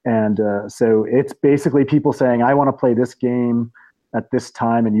 And so it's basically people saying, I want to play this game at this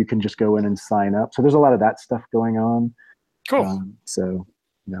time, and you can just go in and sign up. So there's a lot of that stuff going on. Cool. So,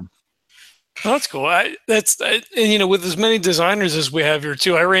 yeah. Oh, that's cool. And with as many designers as we have here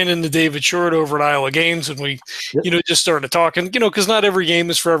too, I ran into David Short over at Isla Games, and we, just started talking. Because not every game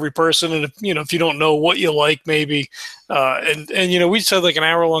is for every person, and if you don't know what you like, maybe, and we just had like an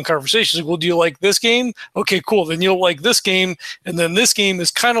hour-long conversation. Like, well, do you like this game? Okay, cool. Then you'll like this game, and then this game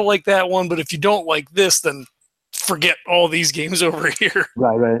is kind of like that one. But if you don't like this, then forget all these games over here.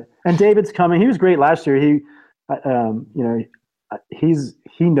 Right. And David's coming. He was great last year.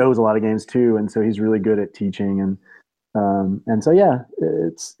 He knows a lot of games too, and so he's really good at teaching, and so yeah,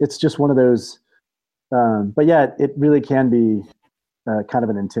 it's just one of those. But yeah, it really can be kind of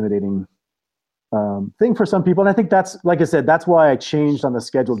an intimidating thing for some people, and I think that's, like I said, that's why I changed on the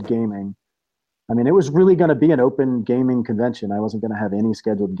scheduled gaming. I mean, it was really going to be an open gaming convention. I wasn't going to have any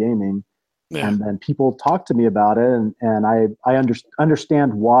scheduled gaming, and then people talked to me about it, and I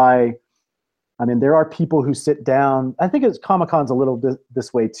understand why. I mean, there are people who sit down. I think Comic-Con's a little bit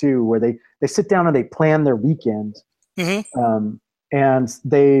this way too, where they sit down and they plan their weekend, and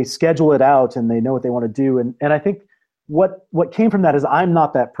they schedule it out and they know what they want to do. And I think what came from that is I'm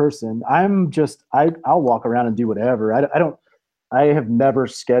not that person. I'll walk around and do whatever. I have never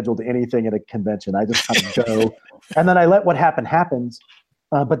scheduled anything at a convention. I just kind of go, and then I let what happens.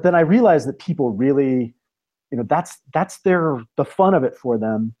 But then I realized that people really, that's the fun of it for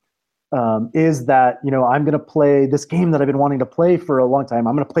them, is that, I'm going to play this game that I've been wanting to play for a long time.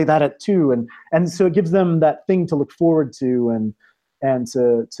 I'm going to play that at 2. And so it gives them that thing to look forward to, and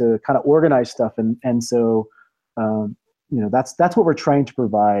to kind of organize stuff. And so, that's what we're trying to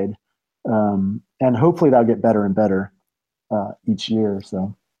provide. And hopefully that'll get better and better each year.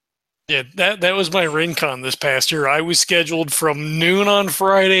 So. Yeah, that was my RinCon this past year. I was scheduled from noon on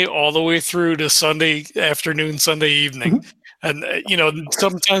Friday all the way through to Sunday afternoon, Sunday evening. And,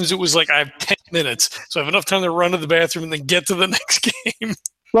 sometimes it was like I have 10 minutes, so I have enough time to run to the bathroom and then get to the next game.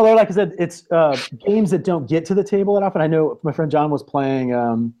 Well, like I said, it's games that don't get to the table that often. I know my friend John was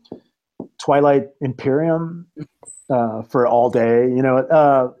playing Twilight Imperium for all day.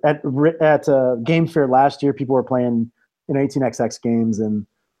 At Game Fair last year, people were playing 18xx games, and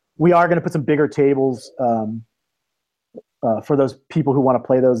we are going to put some bigger tables for those people who want to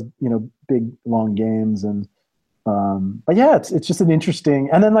play those, big long games. And but yeah, it's just an interesting.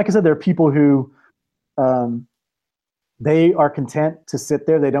 And then, like I said, there are people who they are content to sit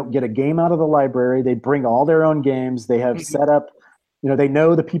there. They don't get a game out of the library. They bring all their own games. They have set up. They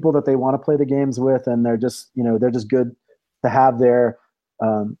know the people that they want to play the games with, and they're just good to have there.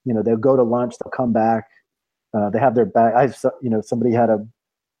 They'll go to lunch. They'll come back. They have their bag. Somebody had a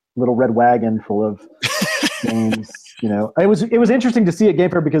little red wagon full of games. It was interesting to see at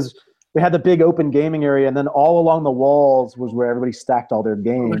Game Fair because we had the big open gaming area, and then all along the walls was where everybody stacked all their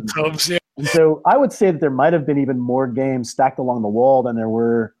games. And so I would say that there might have been even more games stacked along the wall than there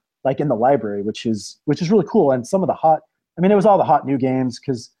were like in the library, which is really cool. And some of the it was all the hot new games,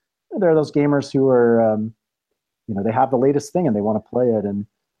 because there are those gamers who are, they have the latest thing and they want to play it. And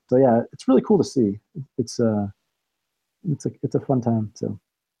so, yeah, it's really cool to see. It's a fun time. So.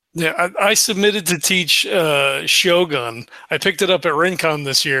 Yeah, I submitted to teach Shogun. I picked it up at RinCon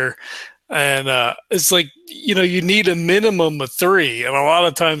this year, and it's like, you need a minimum of 3, and a lot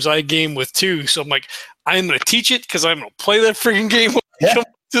of times I game with 2. So I'm like, I'm going to teach it because I'm going to play that freaking game when I come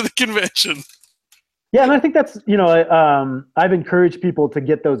to the convention. Yeah, and I think that's, I've encouraged people to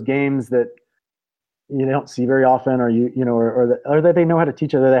get those games that you don't see very often, or or that they know how to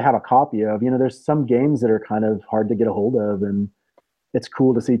teach, or that they have a copy of. There's some games that are kind of hard to get a hold of, and it's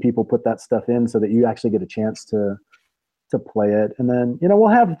cool to see people put that stuff in so that you actually get a chance to play it. And then, we'll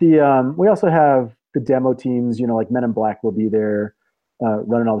have we also have the demo teams, like Men in Black will be there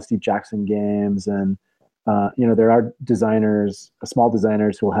running all the Steve Jackson games. And, there are small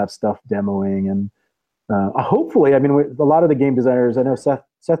designers who will have stuff demoing. And hopefully, a lot of the game designers, I know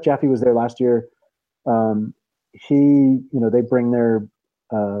Seth Jaffe was there last year. They bring their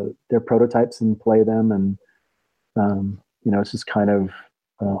prototypes and play them. And, it's just kind of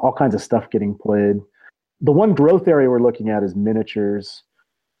all kinds of stuff getting played. The one growth area we're looking at is miniatures.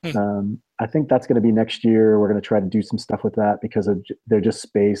 I think that's going to be next year. We're going to try to do some stuff with that because they're just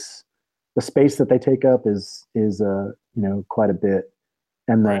space. The space that they take up is quite a bit,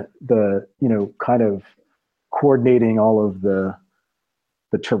 and the kind of coordinating all of the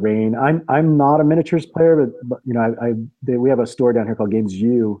terrain. I'm not a miniatures player, but we have a store down here called Games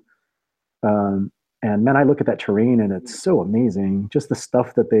U. And man, I look at that terrain and it's so amazing. Just the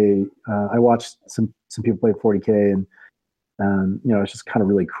stuff that I watched some people play 40K, and it's just kind of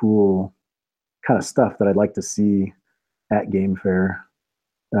really cool kind of stuff that I'd like to see at Game Fair.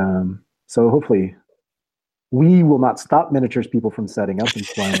 So hopefully we will not stop miniatures people from setting up and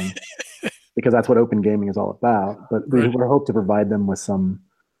playing because that's what open gaming is all about. But we hope to provide them with some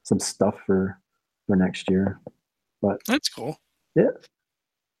stuff for next year. But that's cool. Yeah.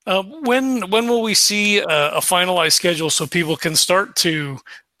 When will we see a finalized schedule so people can start to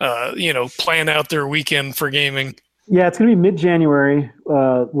plan out their weekend for gaming? Yeah, it's going to be mid-January.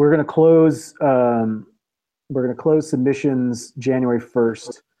 We're going to close submissions January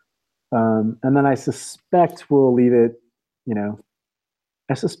 1st, and then I suspect we'll leave it.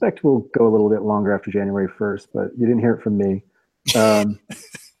 I suspect we'll go a little bit longer after January 1st, but you didn't hear it from me.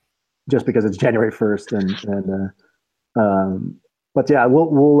 Just because it's January 1st, but yeah,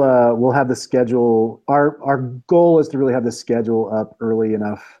 we'll have the schedule. Our goal is to really have the schedule up early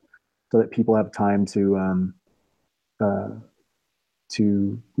enough so that people have time to get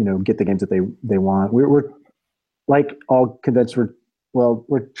the games that they want. We're like all conventions.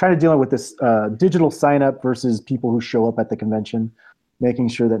 We're trying to deal with this digital sign up versus people who show up at the convention, making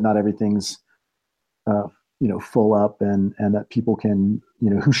sure that not everything's full up, and that people can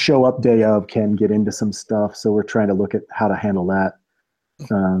who show up day of can get into some stuff. So we're trying to look at how to handle that.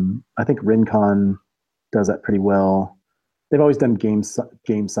 I think RinCon does that pretty well. They've always done game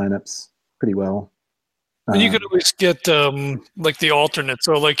signups pretty well. And you could always get like the alternate.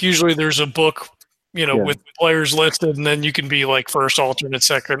 So like usually there's a book, with players listed, and then you can be like first alternate,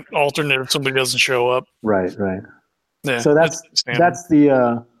 second alternate if somebody doesn't show up. Right. Yeah. So that's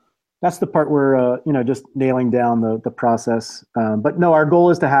the part where just nailing down the process. But no, our goal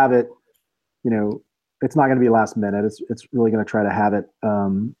is to have it. It's not going to be last minute. It's really going to try to have it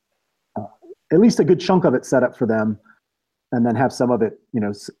at least a good chunk of it set up for them, and then have some of it.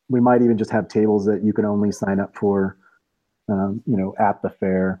 We might even just have tables that you can only sign up for, at the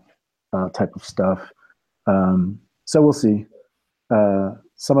fair type of stuff. So we'll see.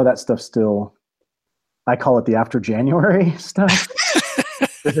 Some of that stuff still, I call it the after January stuff.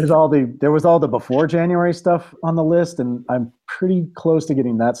 There was all the before January stuff on the list, and I'm pretty close to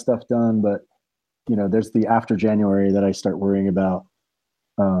getting that stuff done. But there's the after January that I start worrying about.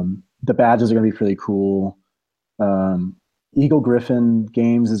 The badges are going to be pretty cool. Eagle Griffin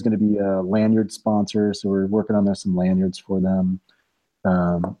Games is going to be a lanyard sponsor, so we're working on some lanyards for them.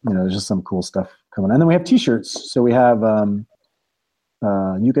 There's just some cool stuff coming, and then we have T-shirts. So we have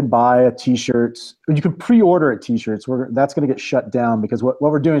you can buy a T-shirt, or you can pre-order T-shirts. That's going to get shut down because what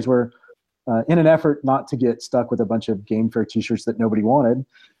we're doing is we're in an effort not to get stuck with a bunch of Game Fair T-shirts that nobody wanted.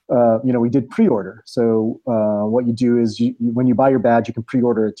 We did pre-order. So what you do is when you buy your badge, you can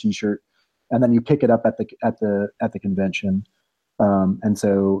pre-order a T-shirt, and then you pick it up at the convention. And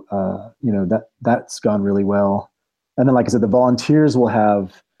so that's gone really well. And then, like I said, the volunteers will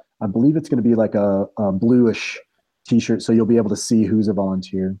have, I believe it's going to be like a bluish T-shirt, so you'll be able to see who's a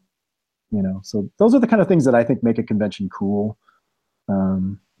volunteer. So those are the kind of things that I think make a convention cool.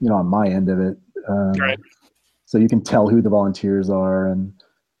 On my end of it, right. So you can tell who the volunteers are, and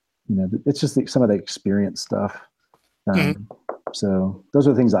it's just some of the experience stuff. So those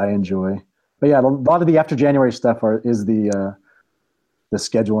are the things I enjoy. But yeah, a lot of the after January stuff is the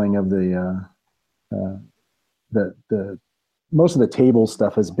scheduling of the most of the table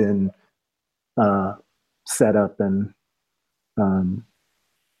stuff has been set up and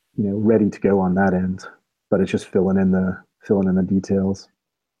ready to go on that end, but it's just filling in the details.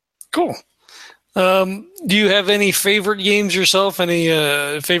 Cool. Do you have any favorite games yourself? Any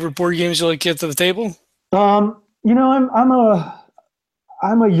favorite board games you like to get to the table? I'm a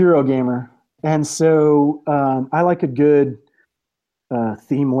Euro gamer, and so I like a good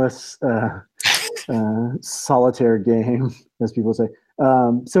themeless solitaire game, as people say.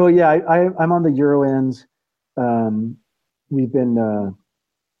 So yeah, I'm on the Euro end. We've been.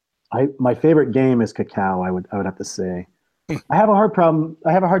 My favorite game is Cacao. I would have to say. I have a hard time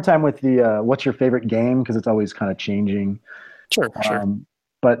with the what's your favorite game, because it's always kind of changing. Sure.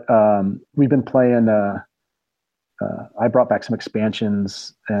 But we've been playing. I brought back some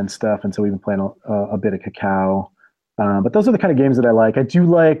expansions and stuff, and so we've been playing a bit of Cacao. But those are the kind of games that I like. I do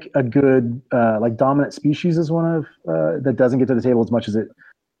like a good like Dominant Species is one of that doesn't get to the table as much as it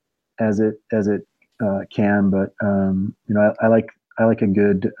can, but I like a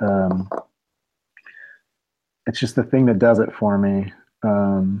good. It's just the thing that does it for me.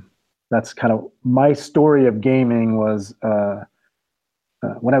 That's kind of my story of gaming. Was when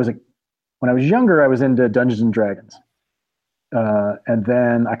I was younger, I was into Dungeons and Dragons, and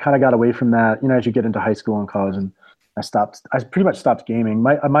then I kind of got away from that. As you get into high school and college, and I pretty much stopped gaming.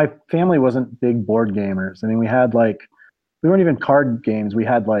 My family wasn't big board gamers. I mean, we weren't even card games. We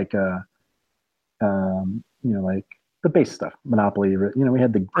had like the base stuff, Monopoly. We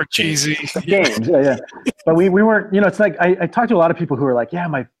had the cheesy games. Yeah. But we weren't. It's like I talked to a lot of people who were like, yeah,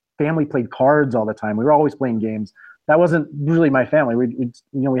 my family played cards all the time. We were always playing games. That wasn't really my family. We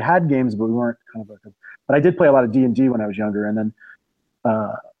had games, but we weren't kind of like. But I did play a lot of D&D when I was younger, and then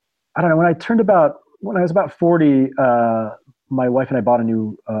I don't know, when I was about 40, my wife and I bought a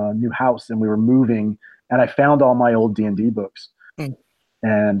new house, and we were moving, and I found all my old D&D books.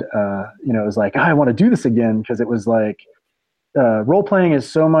 And, it was like, I want to do this again, because it was like role-playing is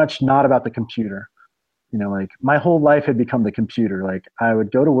so much not about the computer. Like my whole life had become the computer. Like I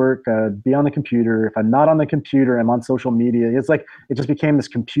would go to work, I'd be on the computer. If I'm not on the computer, I'm on social media. It's like it just became this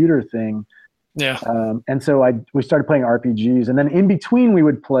computer thing. Yeah. And so we started playing RPGs, and then in between we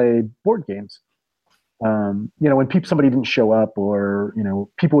would play board games. When somebody didn't show up, or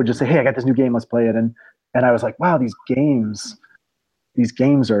people would just say, "Hey, I got this new game, let's play it." And I was like, "Wow, these games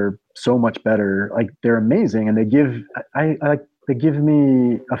are so much better. Like they're amazing, and they give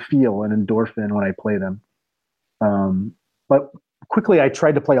me a feel, an endorphin when I play them." But quickly, I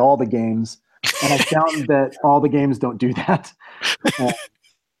tried to play all the games, and I found that all the games don't do that.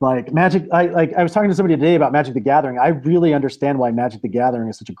 Like Magic, I was talking to somebody today about Magic the Gathering. I really understand why Magic the Gathering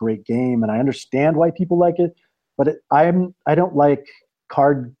is such a great game, and I understand why people like it. But I don't like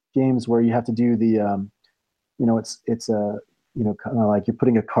card games where you have to do the it's a, kind of like you're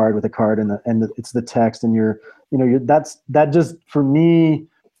putting a card with a card, and it's the text, and that just for me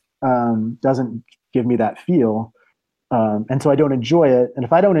doesn't give me that feel, and so I don't enjoy it. And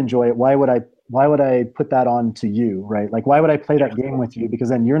if I don't enjoy it, why would I put that on to you, right? Like, why would I play that game with you? Because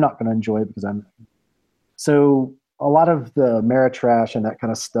then you're not going to enjoy it because I'm. So a lot of the Ameritrash and that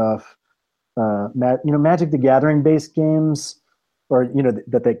kind of stuff, Magic the Gathering based games, or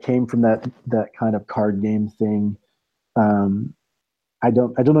that came from that kind of card game thing. I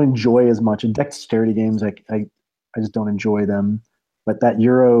don't enjoy as much. And dexterity games, I just don't enjoy them. But that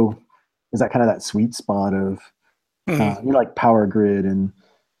Euro is that kind of that sweet spot of like Power Grid and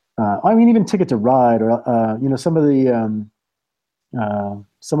even Ticket to Ride, or some of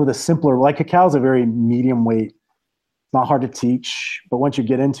the simpler, like Cacao's a very medium weight. It's not hard to teach, but once you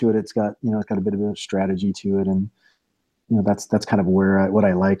get into it, it's got a bit of a strategy to it, and that's kind of what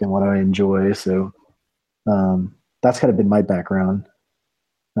I like and what I enjoy. So that's kind of been my background.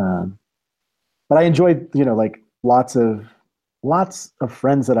 But I enjoy, like lots of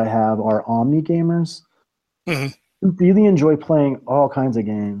friends that I have are Omni gamers. Mm-hmm. Who really enjoy playing all kinds of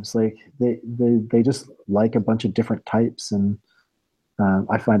games. Like they just like a bunch of different types, and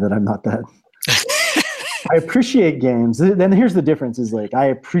I find that I'm not that. I appreciate games. Then here's the difference: is like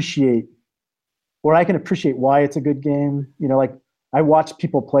I can appreciate why it's a good game. Like I watch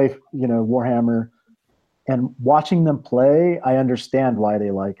people play, Warhammer, and watching them play, I understand why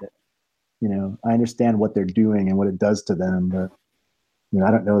they like it. I understand what they're doing and what it does to them, but I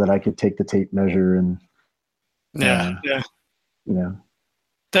don't know that I could take the tape measure and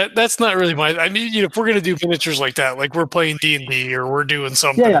That's not really my. I mean, if we're gonna do miniatures like that, like we're playing D&D or we're doing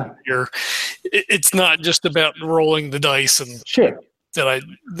something here, it's not just about rolling the dice and that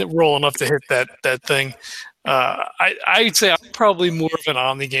roll enough to hit that thing. I'd say I'm probably more of an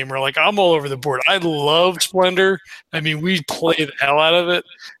Omni gamer. Like I'm all over the board. I love Splendor. I mean, we play the hell out of it,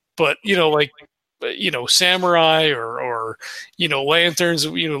 but Samurai or Lanterns,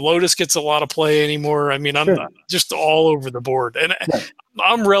 Lotus gets a lot of play anymore. I mean, I'm just all over the board, and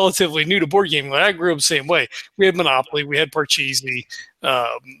I'm relatively new to board gaming. Like I grew up the same way. We had Monopoly, we had Parcheesi.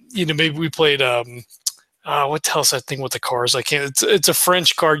 Maybe we played what the hell's that thing with the cars? I can't. It's a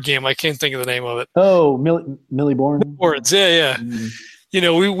French card game. I can't think of the name of it. Oh, Milliborn. Boards, yeah. Mm-hmm.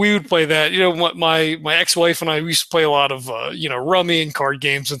 We would play that. My ex-wife and I used to play a lot of rummy and card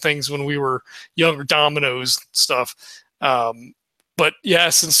games and things when we were younger, dominoes stuff. But yeah,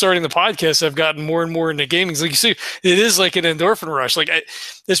 since starting the podcast, I've gotten more and more into gaming. Like you see, it is like an endorphin rush. Like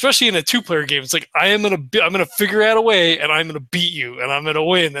especially in a 2-player game, it's like I'm gonna figure out a way, and I'm gonna beat you, and I'm gonna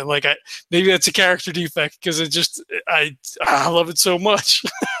win. And like maybe that's a character defect because I love it so much.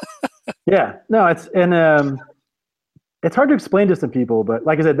 Yeah, no, it's hard to explain to some people, but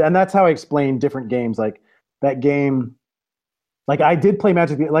like I said, and that's how I explain different games. Like that game, like I did play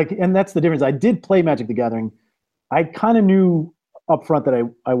Magic, and that's the difference. I did play Magic the Gathering. I kind of knew up front that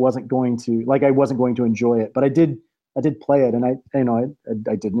I wasn't going to enjoy it, but I did play it, and I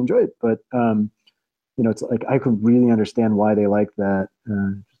didn't enjoy it. But it's like I could really understand why they like that.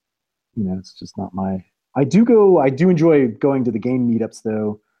 It's just not my. I do enjoy going to the game meetups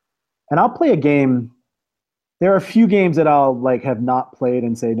though, and I'll play a game. There are a few games that I'll like have not played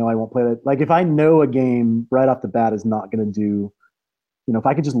and say no, I won't play that. Like if I know a game right off the bat is not going to do, if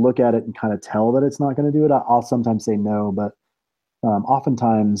I could just look at it and kind of tell that it's not going to do it, I'll sometimes say no. But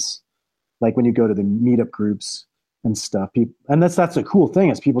oftentimes, like when you go to the meetup groups and stuff, and that's a cool thing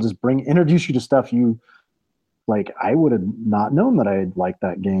is people just introduce you to stuff you like. I would have not known that I'd like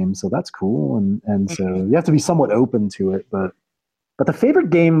that game, so that's cool. And so you have to be somewhat open to it. But the favorite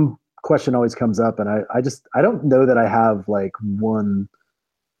game question always comes up, and I don't know that I have like one.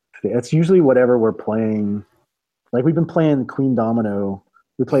 It's usually whatever we're playing. Like we've been playing Queen Domino.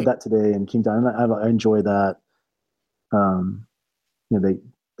 We played that today, and King Domino. I enjoy that.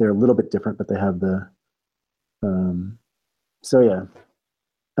 They're a little bit different, but they have the. So yeah,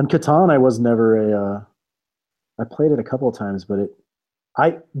 and Catan I was never a. I played it a couple of times, but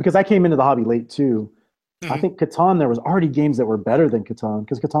because I came into the hobby late too. I think Catan, there was already games that were better than Catan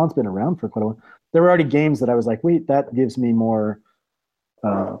because Catan's been around for quite a while. There were already games that I was like, wait, that gives me more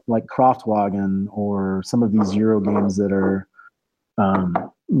like Kraftwagen or some of these Euro games that are,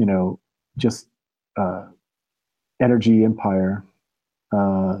 just Energy Empire,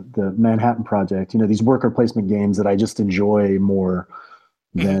 the Manhattan Project, these worker placement games that I just enjoy more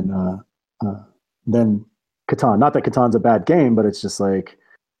than Catan. Not that Catan's a bad game, but it's just like,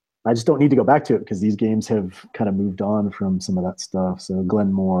 I just don't need to go back to it because these games have kind of moved on from some of that stuff. So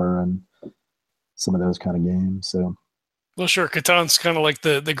Glenmore and some of those kind of games. So Well, sure. Catan's kind of like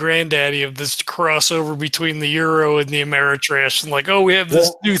the granddaddy of this crossover between the Euro and the Ameritrash, and like, oh, we have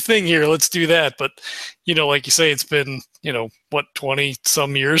this new thing here, let's do that. But like you say, it's been what 20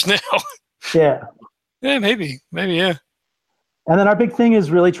 some years now. Yeah. Yeah, maybe, yeah. And then our big thing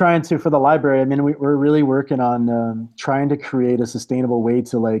is really trying to, for the library. I mean, we're really working on trying to create a sustainable way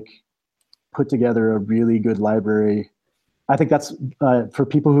to like put together a really good library. I think that's for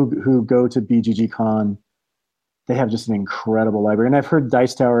people who go to BGG Con. They have just an incredible library, and I've heard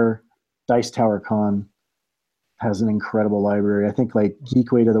Dice Tower Con has an incredible library. I think like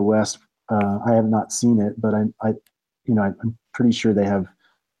Geekway to the West. I have not seen it, but I'm pretty sure they have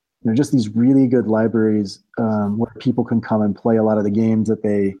just these really good libraries where people can come and play a lot of the games that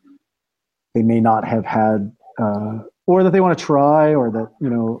they may not have had or that they want to try, or that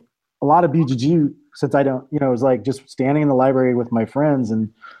a lot of BGG, since I don't it was like just standing in the library with my friends,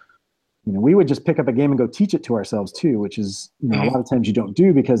 and we would just pick up a game and go teach it to ourselves too, which is a lot of times you don't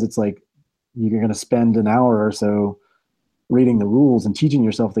do, because it's like you're going to spend an hour or so reading the rules and teaching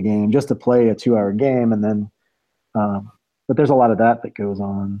yourself the game just to play a 2-hour game, and then but there's a lot of that goes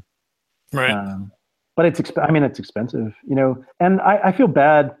on. Right. But it's expensive, and I feel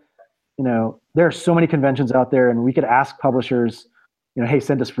bad. There are so many conventions out there, and we could ask publishers, hey,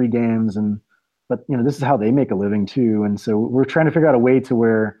 send us free games, but this is how they make a living too. And so we're trying to figure out a way to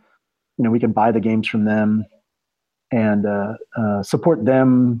where, we can buy the games from them and support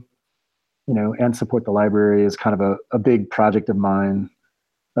them, and support the library is kind of a big project of mine.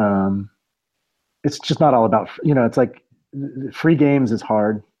 It's just not all about, it's like free games is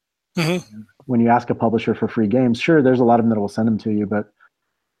hard. Mm-hmm. When you ask a publisher for free games, sure, there's a lot of them that will send them to you, but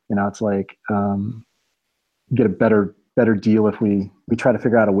it's like get a better deal if we try to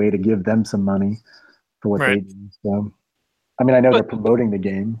figure out a way to give them some money for what they do. So, I know they're promoting the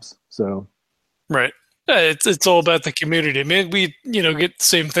games, so right. It's all about the community. I mean, we get the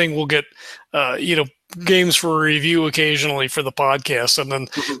same thing. We'll get games for review occasionally for the podcast, and then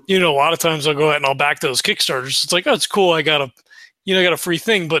a lot of times I'll go out and I'll back those Kickstarters. It's like, oh, it's cool. I got a free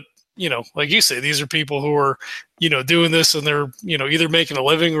thing, but like you say, these are people who are, doing this, and they're, either making a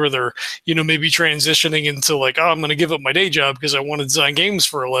living, or they're, maybe transitioning into like, oh, I'm going to give up my day job because I want to design games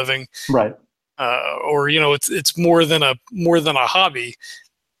for a living. Right. Or, it's more than a hobby.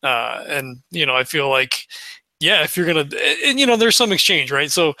 And, I feel like, yeah, if you're going to, and, there's some exchange, right?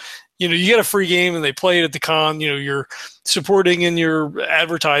 So, you get a free game and they play it at the con, you're supporting in your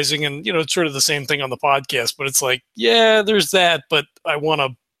advertising, and, it's sort of the same thing on the podcast, but it's like, yeah, there's that, but I want to,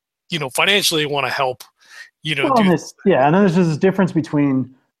 financially want to help, and then there's this difference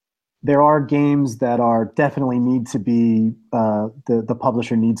between, there are games that are definitely need to be, the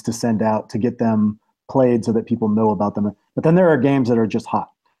publisher needs to send out to get them played so that people know about them. But then there are games that are just hot,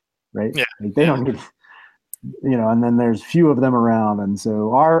 right? Yeah. Like they don't need, and then there's few of them around. And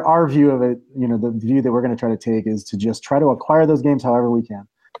so our view of it, the view that we're going to try to take is to just try to acquire those games however we can.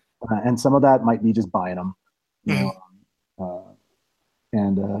 And some of that might be just buying them,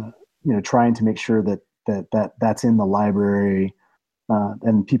 and trying to make sure that's in the library,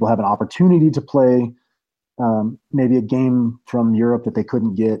 and people have an opportunity to play maybe a game from Europe that they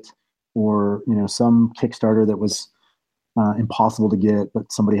couldn't get, or some Kickstarter that was impossible to get,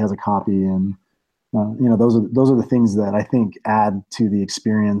 but somebody has a copy, and those are the things that I think add to the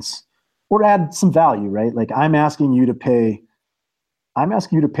experience, or add some value, right? Like I'm asking you to pay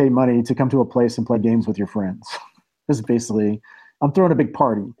money to come to a place and play games with your friends. This is basically, I'm throwing a big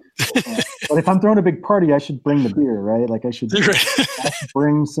party. But if I'm throwing a big party, I should bring the beer, right? Like I should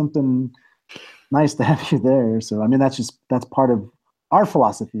bring something nice to have you there. So, that's part of our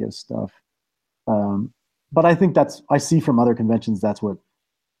philosophy of stuff. But I think I see from other conventions, that's what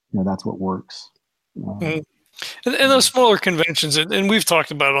works. And those smaller conventions, and we've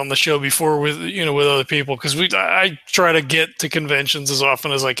talked about it on the show before with with other people, because I try to get to conventions as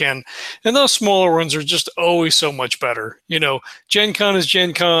often as I can, and those smaller ones are just always so much better. Gen Con is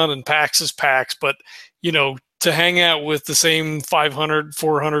Gen Con and PAX is PAX, but to hang out with the same 500,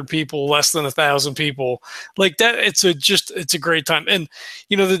 400 people, less than 1,000 people like that, it's a great time. And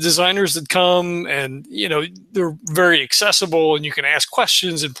the designers that come, and they're very accessible, and you can ask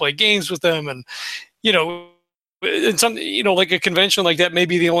questions and play games with them, and and some, like a convention like that may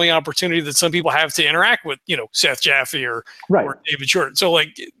be the only opportunity that some people have to interact with, Seth Jaffe or David Short. So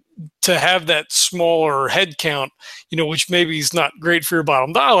like to have that smaller head count, which maybe is not great for your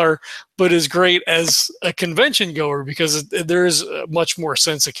bottom dollar, but is great as a convention goer, because there is a much more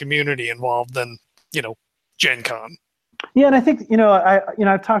sense of community involved than, Gen Con. Yeah. And I think,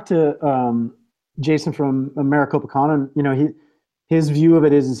 I've talked to Jason from Maricopa Con, and, his view of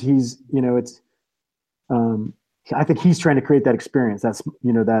it is he's, it's, I think he's trying to create that experience. That's,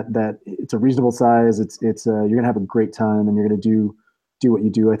 that it's a reasonable size. You're going to have a great time and you're going to do what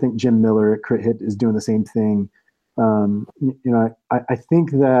you do. I think Jim Miller at Crit Hit is doing the same thing. I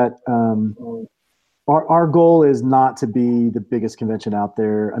think that our goal is not to be the biggest convention out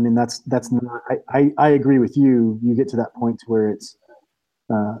there. I mean, that's not. I agree with you. You get to that point to where it's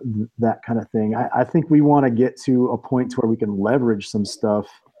that kind of thing. I think we want to get to a point to where we can leverage some stuff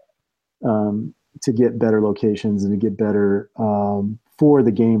to get better locations and to get better for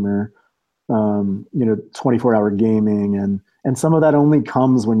the gamer. 24-hour gaming and some of that only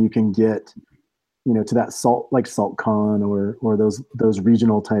comes when you can get to that SaltCon or those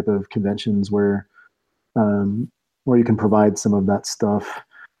regional type of conventions where you can provide some of that stuff.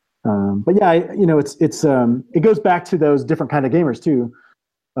 But yeah, it goes back to those different kind of gamers too.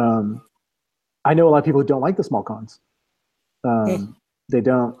 I know a lot of people who don't like the small cons. They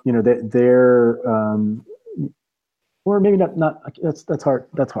don't, they're or maybe not. That's hard.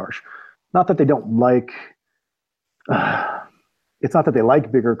 That's harsh. Not that they don't like. It's not that they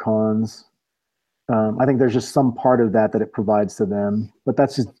like bigger cons. I think there's just some part of that it provides to them, but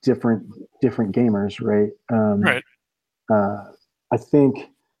that's just different gamers, right? Right. I think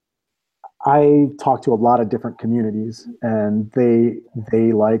I talk to a lot of different communities, and they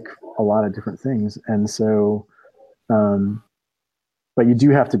like a lot of different things, and so, but you do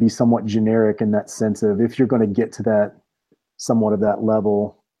have to be somewhat generic in that sense of if you're going to get to that somewhat of that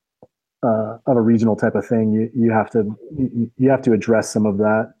level of a regional type of thing, you have to address some of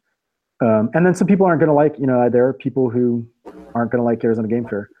that. And then some people aren't going to like, there are people who aren't going to like Arizona Game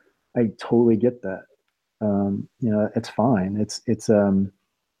Fair. I totally get that. It's fine.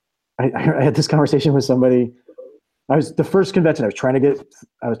 I had this conversation with somebody. The first convention I was trying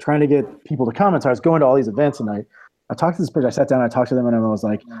to get people to comment. So I was going to all these events, and I talked to this person. I sat down, I talked to them, and I was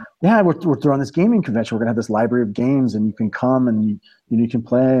like, yeah, we're throwing this gaming convention. We're going to have this library of games, and you can come and you can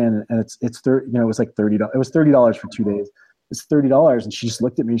play. And it's it was like $30. It was $30 for 2 days. It's $30. And she just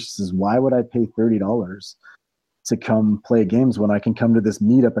looked at me. She says, why would I pay $30 to come play games when I can come to this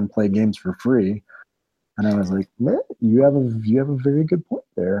meetup and play games for free? And I was like, you have a very good point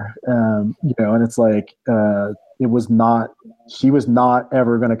there. And it's like, he was not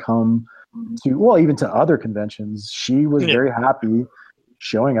ever going to come to, even to other conventions. She was very happy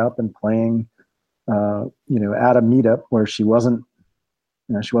showing up and playing, at a meetup where she wasn't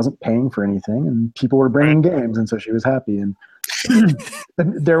paying for anything, and people were bringing games, and so she was happy. And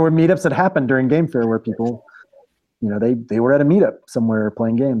there were meetups that happened during Game Fair where people, they were at a meetup somewhere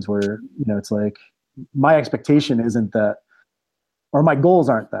playing games where, it's like, my expectation isn't that, or my goals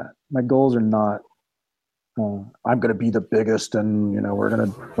aren't that. My goals are not, I'm going to be the biggest, and we're gonna.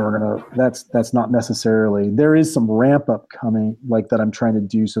 That's not necessarily. There is some ramp up coming, like that I'm trying to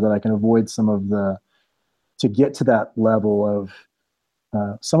do so that I can avoid some of to get to that level of.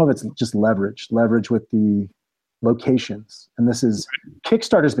 Some of it's just leverage with the locations, and this is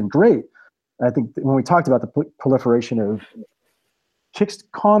Kickstarter's been great. I think when we talked about the proliferation of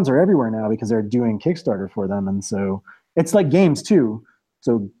cons are everywhere now because they're doing Kickstarter for them, and so it's like games too.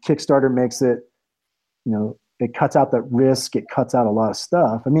 So Kickstarter makes it, it cuts out that risk. It cuts out a lot of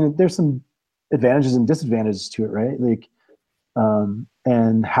stuff. I mean, there's some advantages and disadvantages to it, right? Like,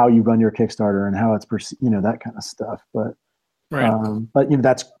 and how you run your Kickstarter and how it's that kind of stuff. But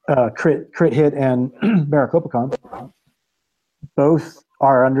that's Crit Hit and MaricopaCon. Both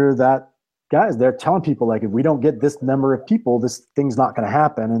are under that. Guys, they're telling people, like, if we don't get this number of people, this thing's not going to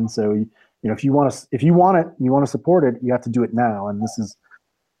happen. And so, if you want it, you want to support it, you have to do it now. And this is,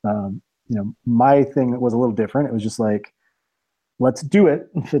 my thing that was a little different. It was just like, let's do it.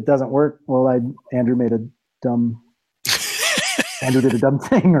 If it doesn't work, well, Andrew did a dumb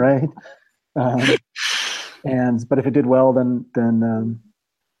thing, right? But if it did well, then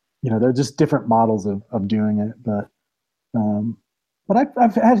they're just different models of doing it. But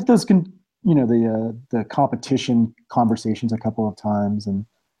I've had those the competition conversations a couple of times, and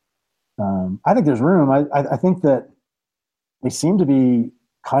I think there's room. I think that they seem to be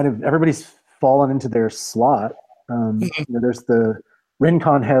kind of, everybody's fallen into their slot. There's the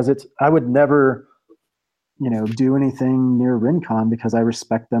RenCon has it. I would never do anything near RenCon because I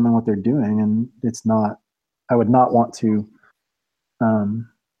respect them and what they're doing, and I would not want to. And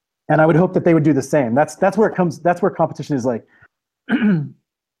I would hope that they would do the same. That's where it comes. That's where competition is like, I'm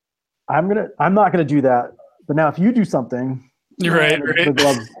not gonna do that. But now if you do something, you're right.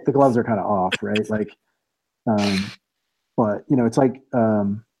 The gloves are kind of off, right? Like, but it's like,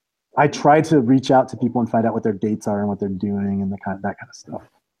 I try to reach out to people and find out what their dates are and what they're doing and that kind of stuff.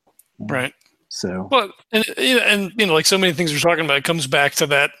 Right. So, Well, and like so many things we're talking about, it comes back to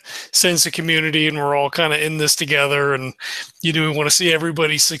that sense of community, and we're all kind of in this together, and we want to see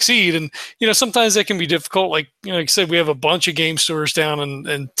everybody succeed. And sometimes that can be difficult. Like like I said, we have a bunch of game stores down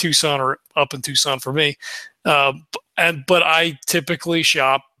in Tucson, or up in Tucson for me, but I typically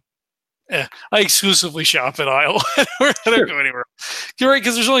shop. I exclusively shop at Isle. I don't go anywhere. You're right,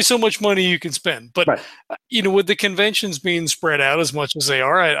 because there's only so much money you can spend. But right. with the conventions being spread out as much as they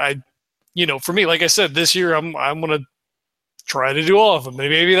are, I for me, like I said, this year I'm going to try to do all of them.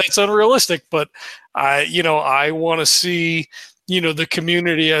 Maybe that's unrealistic, but I want to see the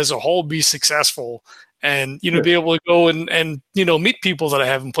community as a whole be successful, and Sure. be able to go and meet people that I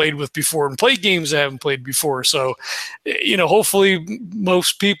haven't played with before and play games I haven't played before. So hopefully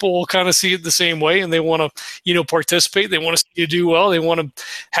most people will kind of see it the same way, and they want to participate. They want to see you do well. They want to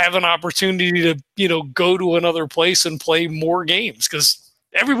have an opportunity to go to another place and play more games, because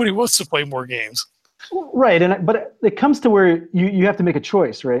everybody wants to play more games. Right, but it comes to where you have to make a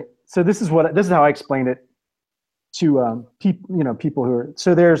choice, right? So this is how I explain it to people. People who are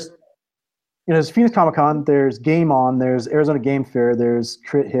there's Phoenix Comic Con, there's Game On, there's Arizona Game Fair, there's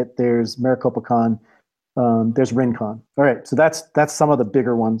Crit Hit, there's Maricopa Con, there's RinCon. All right, so that's some of the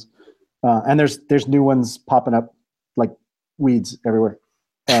bigger ones, and there's new ones popping up like weeds everywhere.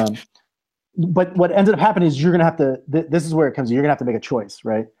 But what ended up happening is you're going to have to. This is where it comes. You're going to have to make a choice,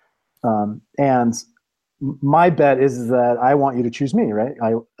 right? And my bet is that I want you to choose me, right?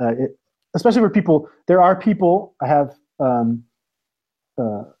 Especially for people. There are people. I have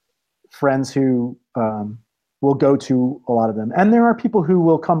friends who will go to a lot of them, and there are people who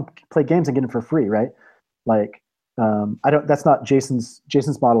will come play games and get them for free, right? Like that's not Jason's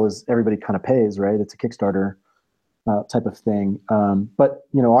model. Is everybody kind of pays, right? It's a Kickstarter type of thing. But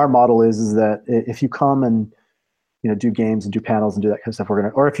our model is that if you come and do games and do panels and do that kind of stuff,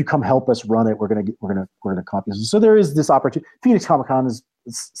 or if you come help us run it, we're gonna comp you. So there is this opportunity. Phoenix Comic Con is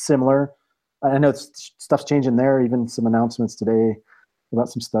similar. I know stuff's changing there. Even some announcements today about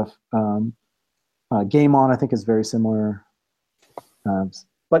some stuff. Game On, I think, is very similar.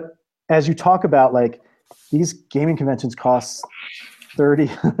 But as you talk about, like, these gaming conventions cost 30.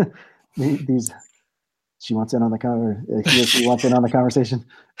 these. She wants in on the cover. He wants in on the conversation.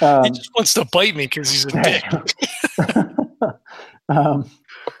 He just wants to bite me because he's a dick.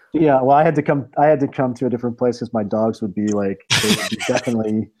 Yeah, well, I had to come to a different place because my dogs would be like, they would be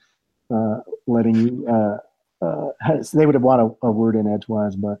definitely letting you. They would want a word in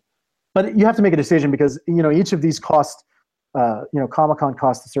edgewise, but you have to make a decision, because each of these cost. Comic-Con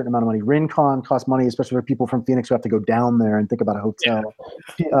costs a certain amount of money. RinCon costs money, especially for people from Phoenix who have to go down there and think about a hotel.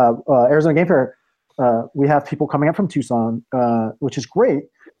 Yeah. Arizona Game Fair. We have people coming up from Tucson, which is great,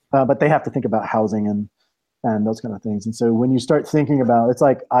 but they have to think about housing and those kind of things. And so when you start thinking about, it's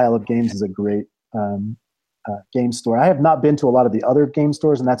like Isle of Games is a great game store. I have not been to a lot of the other game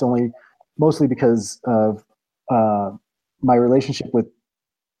stores, and that's mostly because of my relationship with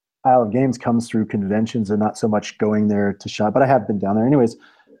Isle of Games comes through conventions and not so much going there to shop. But I have been down there, anyways.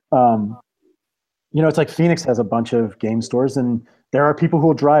 It's like Phoenix has a bunch of game stores, and there are people who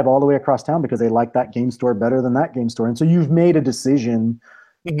will drive all the way across town because they like that game store better than that game store. And so you've made a decision,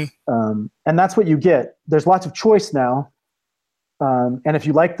 and that's what you get. There's lots of choice now. And if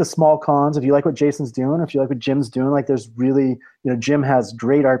you like the small cons, if you like what Jason's doing, if you like what Jim's doing, like, there's really, Jim has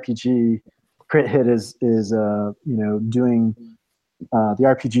great RPG. Crit Hit is doing the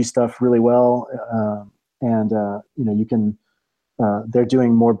RPG stuff really well. And you can, they're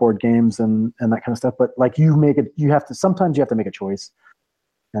doing more board games and that kind of stuff. But like, sometimes you have to make a choice.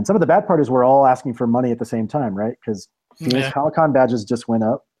 And some of the bad part is we're all asking for money at the same time, right? Because Phoenix Comic-Con badges just went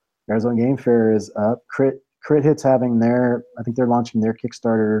up. Arizona Game Fair is up. Crit Hit's I think they're launching their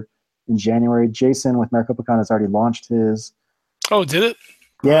Kickstarter in January. Jason with Maricopa Con has already launched his. Oh, did it?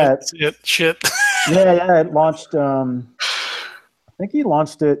 Yeah. Shit. yeah, it launched. I think he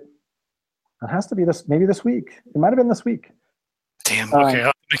launched it. It has to be maybe this week. It might have been this week. Damn. Okay,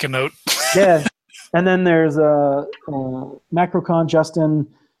 I'll make a note. Yeah, and then there's Macrocon. Justin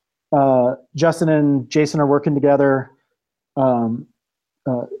and Jason are working together.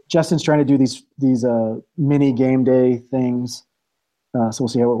 Justin's trying to do these mini game day things, so we'll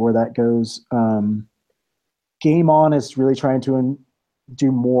see where that goes. Game On is really trying to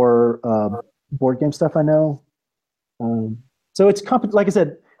do more board game stuff, I know. So it's like I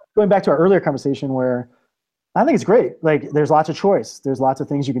said, going back to our earlier conversation, where I think it's great. Like, there's lots of choice. There's lots of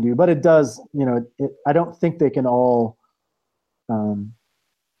things you can do, but it does, I don't think they can all,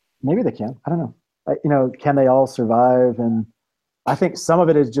 maybe they can, I don't know. Can they all survive? And I think some of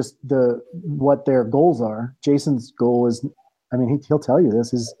it is just what their goals are. Jason's goal is, he'll tell you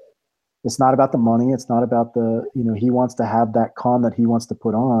this, is It's not about the money. It's not about the, he wants to have that con that he wants to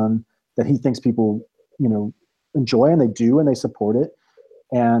put on that he thinks people, enjoy, and they do, and they support it.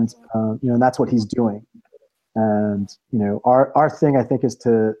 And, and that's what he's doing. And, our thing, I think, is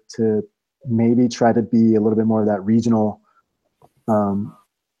to maybe try to be a little bit more of that regional.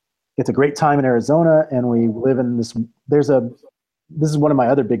 It's a great time in Arizona, and we live in this, this is one of my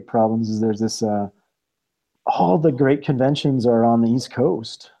other big problems, is there's this, all the great conventions are on the East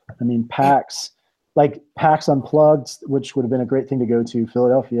Coast. I mean, PAX Unplugged, which would have been a great thing to go to,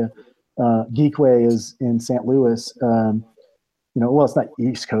 Philadelphia. Geekway is in St. Louis. Well, it's not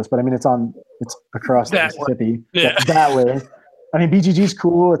East Coast, but I mean, it's across the Mississippi. Yeah. That way. I mean, BGG's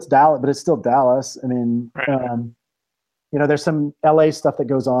cool. It's Dallas, but it's still Dallas. I mean, right. There's some LA stuff that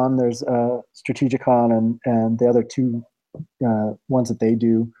goes on. There's Strategicon and the other two ones that they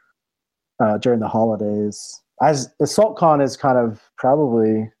do during the holidays. As AssaultCon is kind of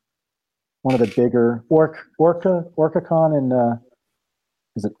probably one of the bigger OrcaCon in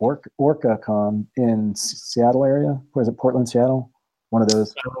is it OrcaCon in Seattle area? Or is it Portland, Seattle? One of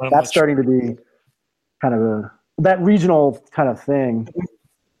those. That's starting to be kind of that regional kind of thing.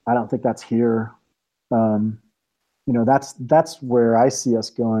 I don't think that's here. That's where I see us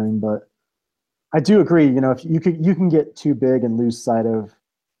going. But I do agree. If you can get too big and lose sight of,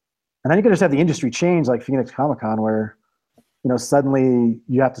 and then you can just have the industry change, like Phoenix Comic Con, where suddenly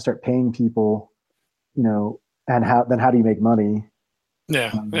you have to start paying people, and how do you make money?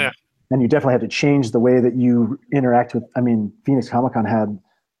 Yeah, yeah. And you definitely have to change the way that you interact with. I mean, Phoenix Comic Con had,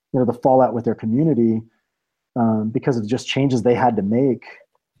 the fallout with their community because of just changes they had to make.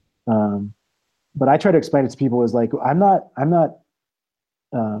 But I try to explain it to people as like, I'm not.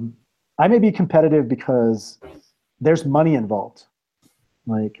 I may be competitive because there's money involved.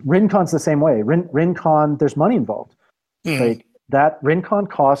 Like RinCon's the same way. RinCon, there's money involved. Mm-hmm. Like that RinCon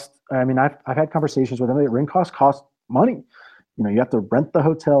cost. I mean, I've had conversations with them. RinCon costs money. You have to rent the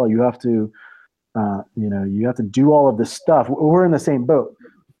hotel. You have to, you have to do all of this stuff. We're in the same boat.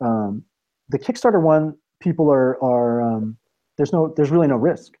 The Kickstarter one, people are there's really no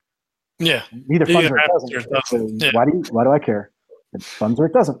risk. Yeah. Either funds or it doesn't. Yeah. Why do I care? It funds or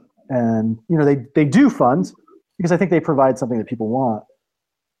it doesn't. And they do funds because I think they provide something that people want.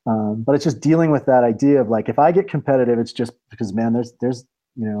 But it's just dealing with that idea of like, if I get competitive, it's just because, man, there's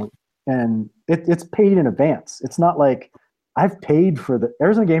and it's paid in advance. It's not like I've paid for the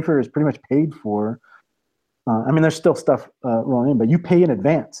Arizona Game Fair is pretty much paid for. I mean, there's still stuff rolling in, but you pay in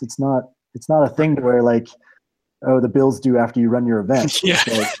advance. It's not a thing where like, oh, the bill's due after you run your event. Yeah.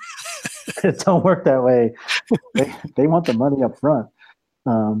 It don't work that way. They want the money up front.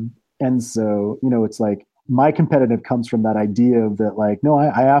 And so, it's like my competitive comes from that idea of that, like, no,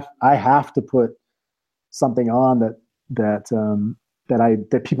 I have to put something on that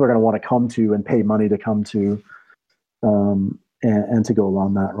people are going to want to come to and pay money to come to, and to go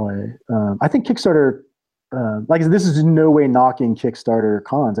along that way. I think Kickstarter, like this is in no way knocking Kickstarter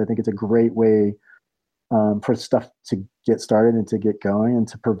cons. I think it's a great way for stuff to get started and to get going and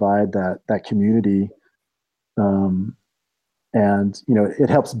to provide that community. And it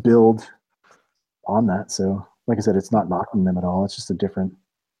helps build on that. So like I said, it's not knocking them at all. It's just it's going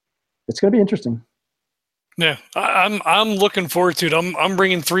to be interesting. Yeah. I'm looking forward to it. I'm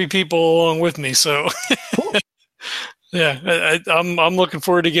bringing 3 people along with me. So cool. Yeah, I'm looking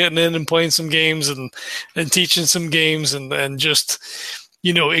forward to getting in and playing some games and teaching some games and just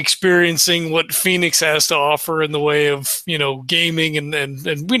experiencing what Phoenix has to offer in the way of gaming and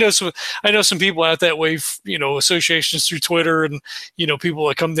we know I know some people out that way, associations through Twitter and people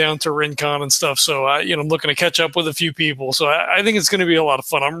that come down to RinCon and stuff. So I'm looking to catch up with a few people. So I think it's going to be a lot of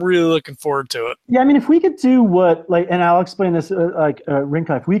fun. I'm really looking forward to it. Yeah, I mean, if we could do what and I'll explain this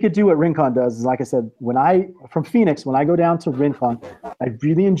RinCon. If we could do what RinCon does, is like I said, from Phoenix, when I go down to RinCon, I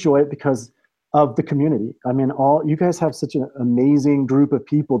really enjoy it because of the community. I mean, you guys have such an amazing group of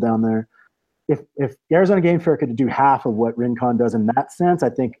people down there. If Arizona Game Fair could do half of what RinCon does in that sense, I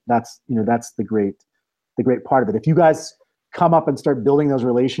think that's the great part of it. If you guys come up and start building those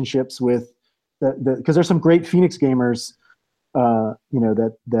relationships with because there's some great Phoenix gamers,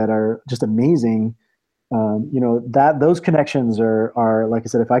 that are just amazing. Those connections are like I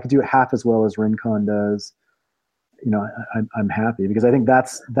said, if I could do it half as well as RinCon does, I'm happy because I think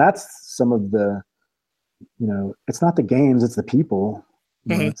that's some of the, it's not the games, it's the people.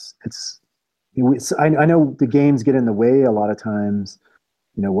 Mm-hmm. I know the games get in the way a lot of times.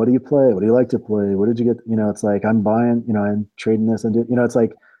 What do you play? What do you like to play? What did you get? It's like I'm buying, I'm trading this and it's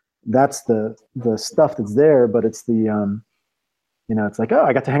like that's the stuff that's there, but it's the it's like, oh,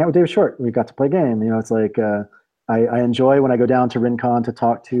 I got to hang out with David Short. We got to play a game. It's like I enjoy when I go down to RinCon to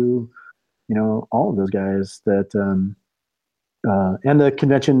talk to all of those guys that, and the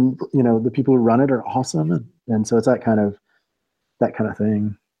convention, the people who run it are awesome. And so it's that kind of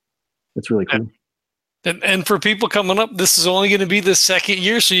thing. It's really cool. And for people coming up, this is only going to be the second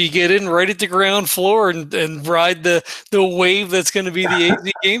year, so you get in right at the ground floor and ride the wave that's going to be the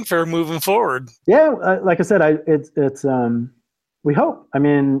AZ Game Fair moving forward. Yeah, like I said, it's we hope. I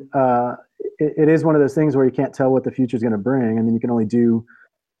mean, it is one of those things where you can't tell what the future is going to bring. I mean, you can only do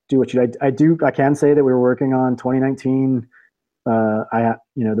what you. I can say that we were working on 2019.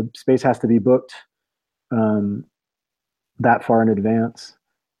 The space has to be booked that far in advance.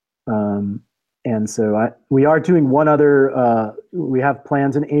 And so we are doing one other, we have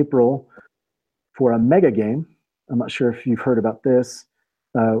plans in April for a mega game. I'm not sure if you've heard about this.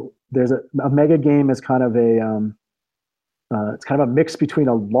 There's a mega game is kind of it's kind of a mix between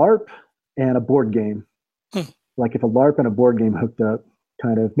a LARP and a board game. Like if a LARP and a board game hooked up,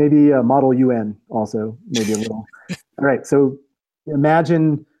 kind of, maybe a Model UN also, maybe a little. All right, so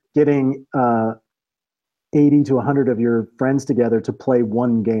imagine getting 80 to 100 of your friends together to play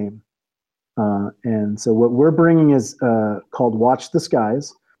one game. And so what we're bringing is called Watch the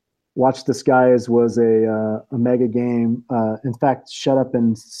Skies. Watch the Skies was a mega game. In fact, Shut Up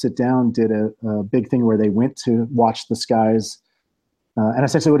and Sit Down did a big thing where they went to Watch the Skies. And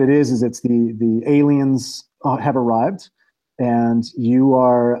essentially what it is it's the aliens have arrived, and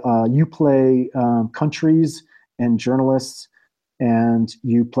you play countries and journalists, and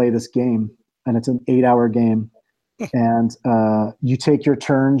you play this game, and it's an 8-hour game. And you take your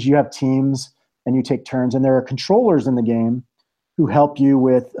turns. You have teams, and you take turns. And there are controllers in the game who help you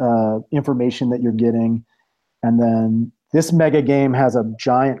with information that you're getting. And then this mega game has a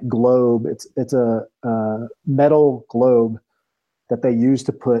giant globe. It's a metal globe that they use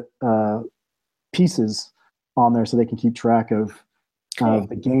to put pieces on there so they can keep track of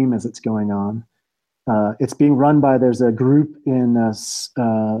the game as it's going on. It's being run by, there's a group in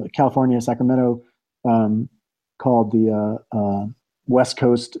California, Sacramento, called the West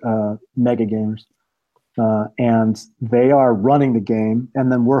Coast Mega Gamers. And they are running the game,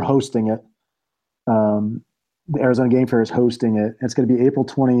 and then we're hosting it. The Arizona Game Fair is hosting it. It's going to be April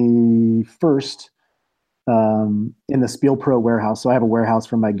 21st in the Spiel Pro warehouse. So I have a warehouse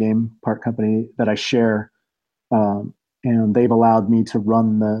from my game part company that I share, and they've allowed me to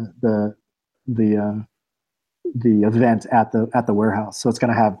run the event at the warehouse. So it's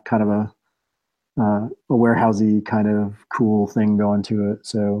going to have kind of a warehousey kind of cool thing going to it.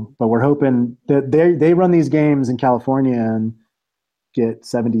 So, but we're hoping that they run these games in California and get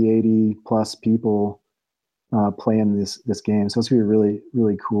 70, 80 plus people playing this game. So it's going to be really,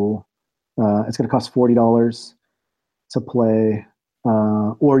 really cool. It's going to cost $40 to play,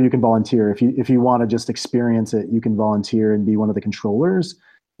 or you can volunteer. If you want to just experience it, you can volunteer and be one of the controllers.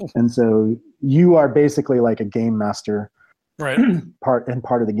 And so you are basically like a game master, right? part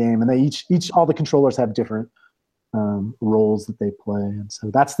of the game, and they all the controllers have different roles that they play. And so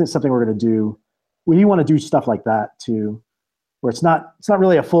that's something we're going to do. We want to do stuff like that too, where it's not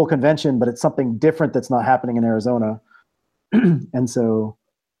really a full convention, but it's something different that's not happening in Arizona. And so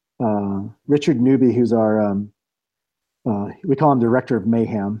Richard Newby, who's our we call him Director of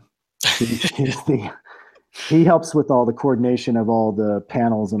Mayhem. He helps with all the coordination of all the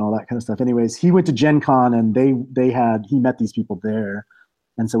panels and all that kind of stuff. Anyways, he went to Gen Con, and he met these people there.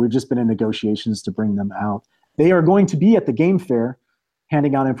 And so we've just been in negotiations to bring them out. They are going to be at the game fair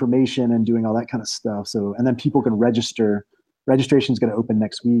handing out information and doing all that kind of stuff. So, and then people can register. Registration is going to open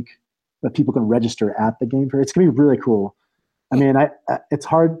next week, but people can register at the game fair. It's going to be really cool. I mean, it's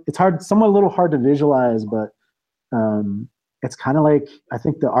somewhat a little hard to visualize, but it's kind of like, I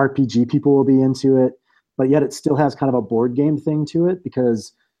think the RPG people will be into it. But yet it still has kind of a board game thing to it,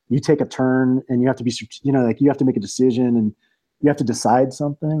 because you take a turn and you have to be, like you have to make a decision and you have to decide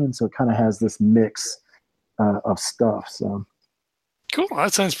something. And so it kind of has this mix of stuff. So cool.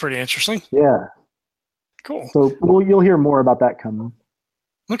 That sounds pretty interesting. Yeah. Cool. So you'll hear more about that coming.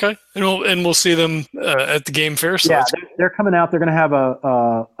 Okay. And we'll see them at the game fair. So yeah, they're coming out. They're going to have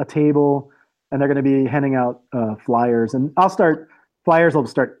a table, and they're going to be handing out flyers. And flyers will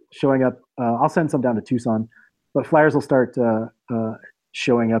start showing up. I'll send some down to Tucson, but flyers will start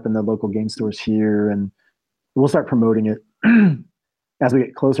showing up in the local game stores here, and we'll start promoting it as we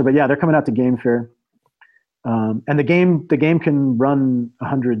get closer. But yeah, they're coming out to Game Fair, and the game can run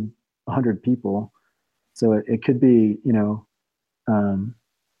 100 people, so it could be,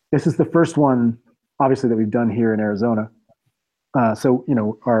 this is the first one, obviously, that we've done here in Arizona. So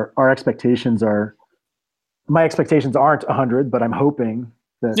our expectations are. My expectations aren't 100, but I'm hoping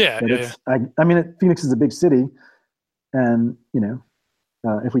that it's. I mean, Phoenix is a big city, and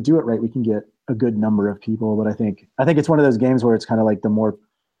if we do it right, we can get a good number of people. But I think it's one of those games where it's kind of like the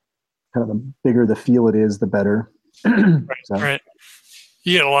bigger the field it is, the better. So, Right.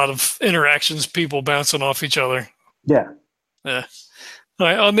 You get a lot of interactions, people bouncing off each other. yeah. Yeah. All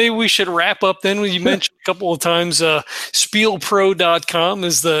right. Maybe we should wrap up then. You mentioned a couple of times SpielPro.com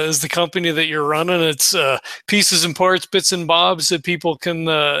is the company that you're running. It's pieces and parts, bits and bobs that people can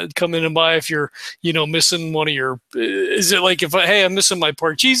come in and buy if you're missing one of your. Is it like I'm missing my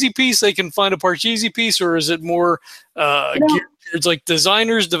Parcheesi piece, they can find a Parcheesi piece, or is it more geared towards like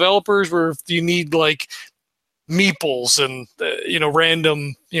designers, developers, where if you need like meeples and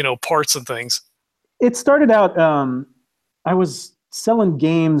random parts and things? It started out. I was selling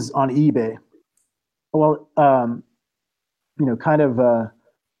games on eBay. Well, I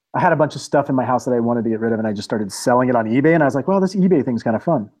had a bunch of stuff in my house that I wanted to get rid of, and I just started selling it on eBay. And I was like, well, this eBay thing's kind of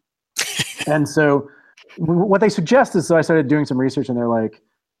fun. And so what they suggest is, so I started doing some research, and they're like,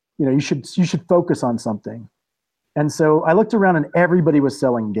 you should focus on something. And so I looked around, and everybody was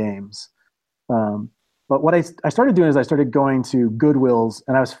selling games. But what I started doing is I started going to Goodwills,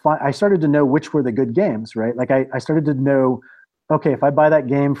 and I started to know which were the good games, right? Like I started to know, okay, if I buy that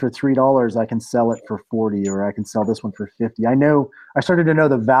game for $3, I can sell it for $40, or I can sell this one for $50. I started to know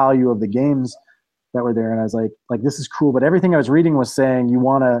the value of the games that were there, and I was like this is cool. But everything I was reading was saying you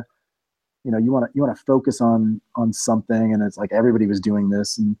want to focus on something, and it's like everybody was doing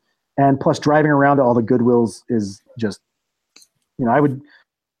this, and plus driving around to all the Goodwills is just,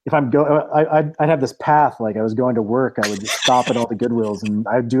 if I'd have this path, like I was going to work, I would just stop at all the Goodwills, and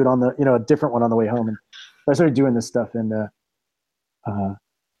I'd do it on a different one on the way home. And I started doing this stuff, and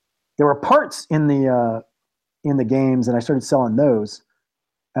there were parts in the games, and I started selling those.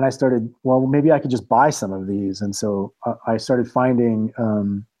 And I started, well, maybe I could just buy some of these. And so I started finding,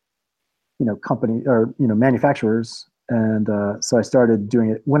 company or manufacturers, and so I started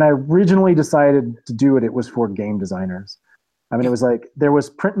doing it. When I originally decided to do it, it was for game designers. I mean, it was like there was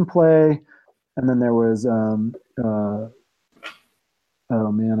Print and Play, and then there was oh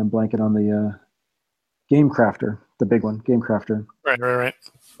man, I'm blanking on the Game Crafter, the big one, Game Crafter. Right.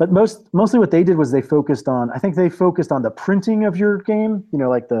 But mostly what they did was they focused on the printing of your game,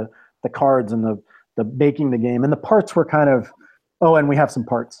 like the cards and the making the game, and the parts were kind of, and we have some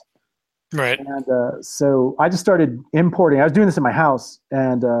parts. Right. And so I just started importing. I was doing this in my house,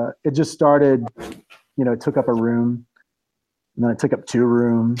 and it just started, it took up a room. And then it took up 2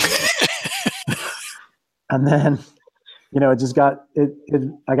 rooms. And then, it just I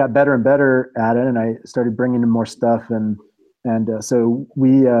got better and better at it, and I started bringing in more stuff. And so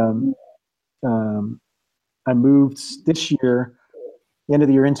I moved this year, the end of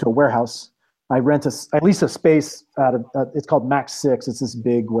the year, into a warehouse. I lease a space out of, it's called Max 6. It's this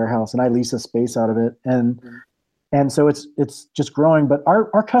big warehouse, and I lease a space out of it. And so it's just growing. But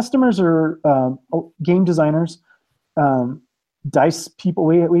our customers are game designers, dice people.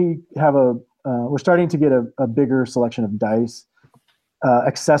 We have we're starting to get a bigger selection of dice,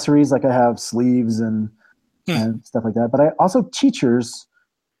 accessories, like I have sleeves and stuff like that. But I also teachers,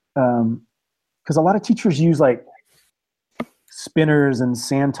 because a lot of teachers use like spinners and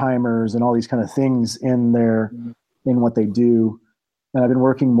sand timers and all these kind of things in what they do. And I've been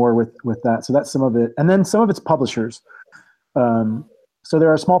working more with that. So that's some of it. And then some of it's publishers. So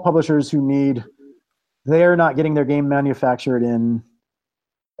there are small publishers who they're not getting their game manufactured in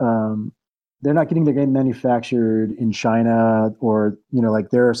China, or like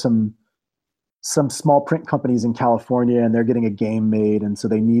there are some small print companies in California, and they're getting a game made, and so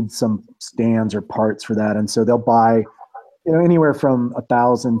they need some stands or parts for that, and so they'll buy anywhere from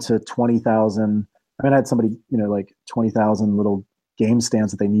 1,000 to 20,000. I mean, I had somebody like 20,000 little game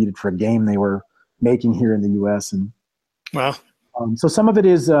stands that they needed for a game they were making here in the U.S. And wow. So some of it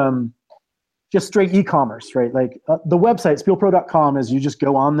is just straight e-commerce, right? Like the website SpielPro.com is, you just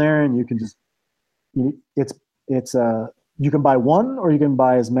go on there and you can just, you can buy one, or you can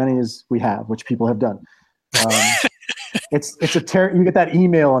buy as many as we have, which people have done. You get that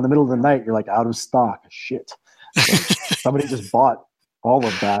email in the middle of the night, you're like, out of stock. Shit. Somebody just bought all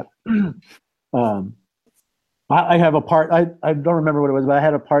of that. I have a part, I don't remember what it was, but I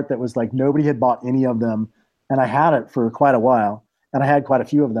had a part that was like nobody had bought any of them, and I had it for quite a while, and I had quite a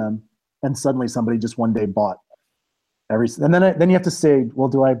few of them, and suddenly somebody just one day bought and then you have to say, well,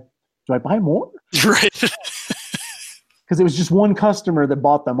 do I buy more? Right. Because it was just one customer that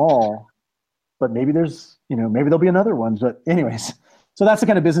bought them all, but maybe there's, maybe there'll be another one. But anyways, so that's the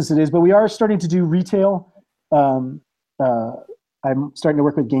kind of business it is. But we are starting to do retail. I'm starting to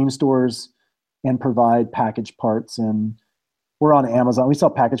work with game stores and provide package parts, and we're on Amazon. We sell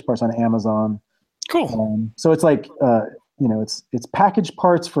package parts on Amazon. Cool. So it's like, it's packaged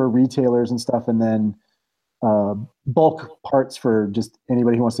parts for retailers and stuff, and then bulk parts for just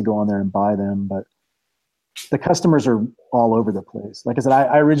anybody who wants to go on there and buy them. But the customers are all over the place. Like I said,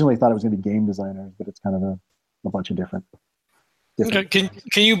 I originally thought it was going to be game designers, but it's kind of a bunch of different. Okay. Can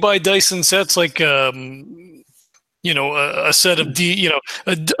you buy Dyson sets like a set of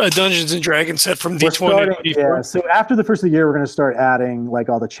a Dungeons and Dragons set from D20? Yeah. So after the first of the year, we're going to start adding like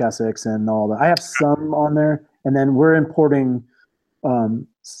all the Chessex and all that. I have some on there, and then we're importing some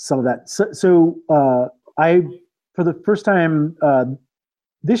of that. So I, for the first time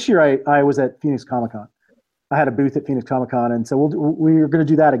this year, I was at Phoenix Comic Con. I had a booth at Phoenix Comic Con, and so we're going to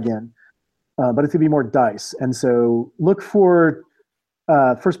do that again, but it's going to be more dice. And so look for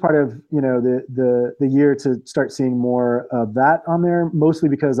first part of the year to start seeing more of that on there. Mostly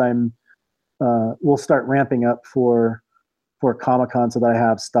because we'll start ramping up for Comic Con so that I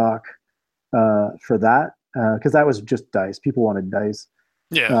have stock for that because that was just dice. People wanted dice.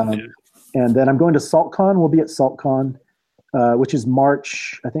 Yeah. And then I'm going to SaltCon. We'll be at SaltCon, which is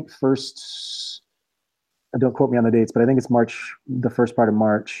March, I think 1st. Don't quote me on the dates, but I think it's March, the first part of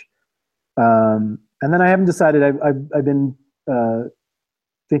March. And then I haven't decided. I've been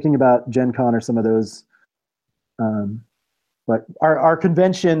thinking about Gen Con or some of those. But our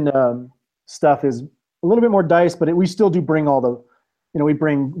convention stuff is a little bit more dice, but we still do bring all the, we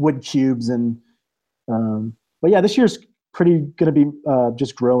bring wood cubes and, but yeah, this year's pretty going to be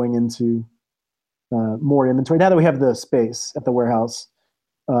just growing into more inventory. Now that we have the space at the warehouse,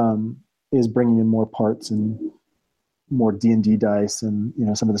 is bringing in more parts and more D&D dice and,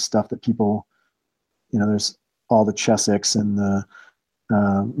 some of the stuff that people, there's all the Chessex and the,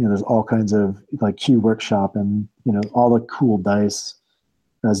 there's all kinds of like Q Workshop and, all the cool dice.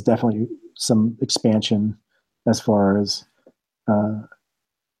 There's definitely some expansion as far as, and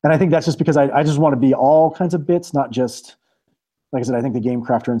I think that's just because I just want to be all kinds of bits, not just, like I said, I think the Game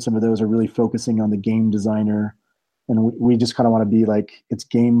Crafter and some of those are really focusing on the game designer. And we just kind of want to be like, it's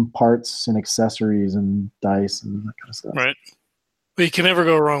game parts and accessories and dice and that kind of stuff. Right. But you can never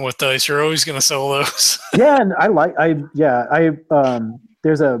go wrong with dice. You're always going to sell those. Yeah. And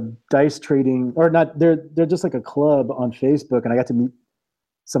there's a dice trading or not. They're just like a club on Facebook. And I got to meet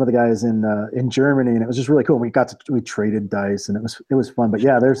some of the guys in Germany, and it was just really cool. We traded dice and it was fun. But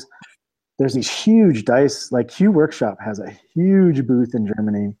yeah, there's these huge dice, like Q Workshop has a huge booth in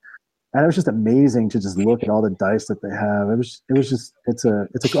Germany. And it was just amazing to just look at all the dice that they have.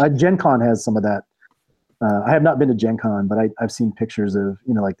 Gen Con has some of that. I have not been to Gen Con, but I've seen pictures of,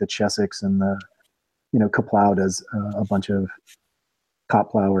 like the Chessex and the, Kaplow does a bunch of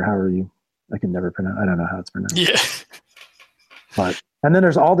Koplow or I can never pronounce, I don't know how it's pronounced. Yeah. And then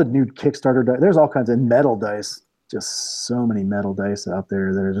there's all the new Kickstarter dice. There's all kinds of metal dice, just so many metal dice out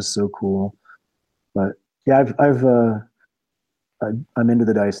there that are just so cool. But yeah, I'm into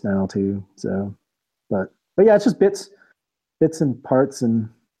the dice now too. So, but yeah, it's just bits and parts, and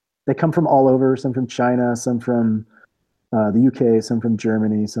they come from all over. Some from China, some from the UK, some from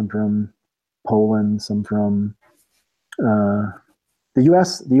Germany, some from Poland, some from the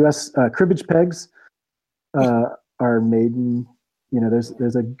US. The US cribbage pegs are made in.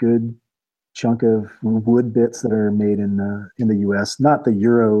 There's a good chunk of wood bits that are made in the US, not the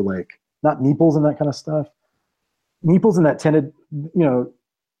Euro, like not meeples and that kind of stuff. Meeples and that tended,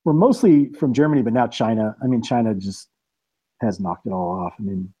 were mostly from Germany, but now China. I mean, China just has knocked it all off. I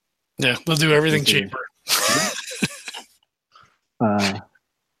mean, yeah, they'll do everything cheaper. But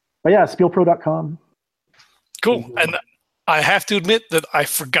yeah, spielpro.com. Cool. And I have to admit that I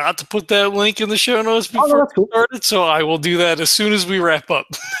forgot to put that link in the show notes before we started, so I will do that as soon as we wrap up.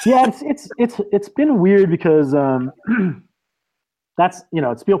 Yeah, it's been weird because that's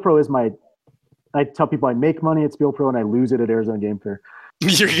SpielPro is my. I tell people I make money at SpielPro and I lose it at Arizona Game Fair.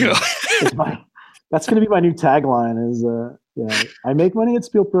 Here you go. That's going to be my new tagline. Is I make money at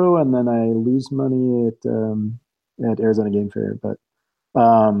SpielPro and then I lose money at Arizona Game Fair. But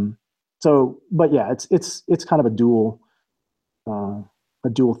yeah, it's kind of a dual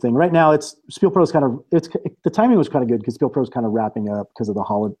thing. Right now, SpielPro's kind of the timing was kind of good because SpielPro's kind of wrapping up because of the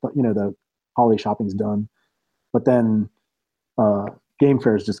holiday. The holiday shopping's done, but then. Game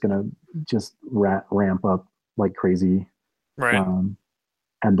Fair is just going to ramp up like crazy. Right.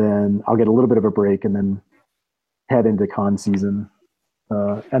 And then I'll get a little bit of a break and then head into con season.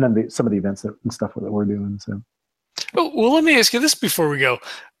 And then some of the events and stuff that we're doing. So. Oh, well, let me ask you this before we go.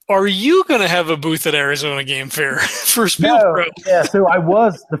 Are you going to have a booth at Arizona Game Fair for SpielPro? No, yeah, so I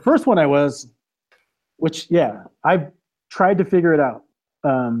was. The first one I was, I tried to figure it out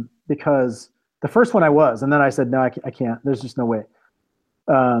because the first one I was, and then I said, no, I can't. There's just no way.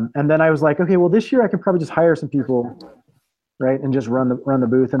 And then I was like, okay, well, this year I can probably just hire some people right, and just run the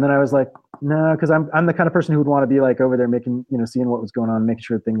booth. And then I was like, no, because I'm the kind of person who would want to be like over there making, seeing what was going on, making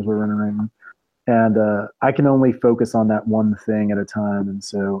sure things were running right. And I can only focus on that one thing at a time. And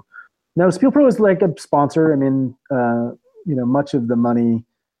so, no, Spiel Pro is like a sponsor. I mean, much of the money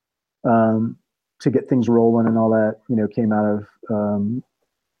to get things rolling and all that, came out of,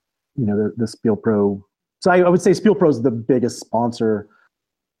 the Spiel Pro. So I would say Spiel Pro is the biggest sponsor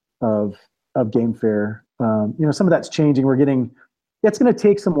of Game Fair. Some of that's changing. It's going to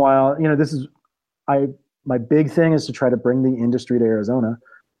take some while. My big thing is to try to bring the industry to Arizona.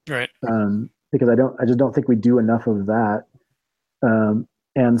 Right. Because I just don't think we do enough of that.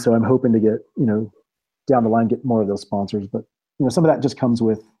 And so I'm hoping to get, down the line, get more of those sponsors. But, some of that just comes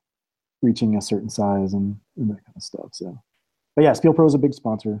with reaching a certain size and that kind of stuff. So, but yeah, Spiel Pro is a big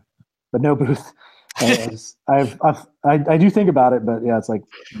sponsor, but no booth. I do think about it, but yeah, it's like,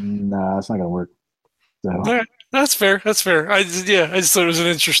 nah, it's not going to work. So. All right. That's fair. I just thought it was an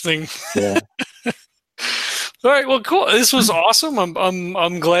interesting. Yeah. All right. Well, cool. This was awesome.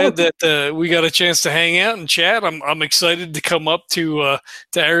 I'm glad that we got a chance to hang out and chat. I'm excited to come up to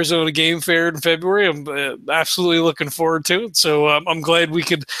Arizona Game Fair in February. I'm absolutely looking forward to it. So I'm glad we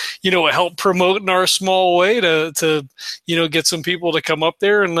could, help promote in our small way to get some people to come up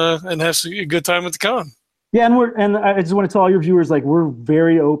there and have a good time at the con. Yeah, and I just want to tell all your viewers, like, we're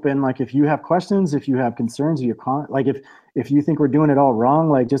very open. Like, if you have questions, if you have concerns, if you think we're doing it all wrong,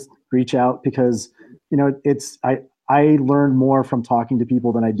 like, just reach out, because I learn more from talking to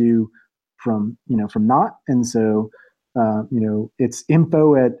people than I do from not. And so it's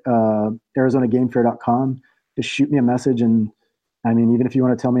info@arizonagamefair.com. Just shoot me a message, and I mean, even if you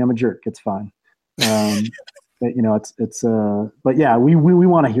want to tell me I'm a jerk, it's fine. But yeah, we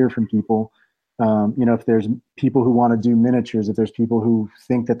want to hear from people. If there's people who want to do miniatures, if there's people who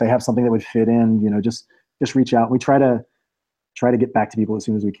think that they have something that would fit in, just reach out. We try to get back to people as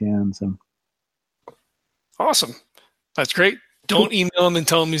soon as we can. So. Awesome. That's great. Don't email him and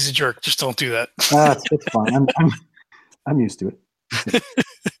tell him he's a jerk. Just don't do that. It's fine. I'm used to it.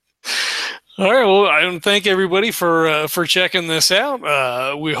 All right. Well, I want to thank everybody for checking this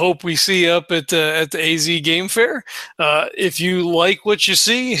out. We hope we see you up at the AZ Game Fair. If you like what you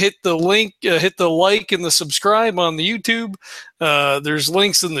see, hit the link, hit the like and the subscribe on the YouTube. There's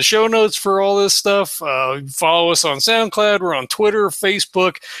links in the show notes for all this stuff. Follow us on SoundCloud. We're on Twitter,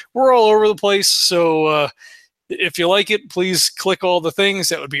 Facebook. We're all over the place. So if you like it, please click all the things.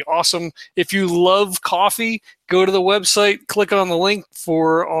 That would be awesome. If you love coffee, go to the website, click on the link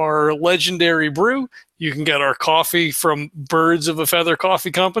for our legendary brew. You can get our coffee from Birds of a Feather Coffee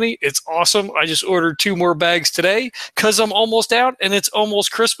Company. It's awesome. I just ordered 2 more bags today because I'm almost out and it's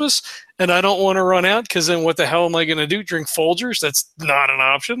almost Christmas and I don't want to run out, because then what the hell am I going to do? Drink Folgers? That's not an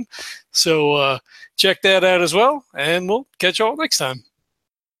option. So check that out as well, and we'll catch you all next time.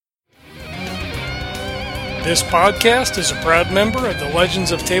 This podcast is a proud member of the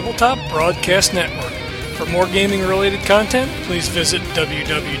Legends of Tabletop Broadcast Network. For more gaming-related content, please visit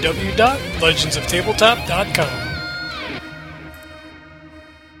www.legendsoftabletop.com.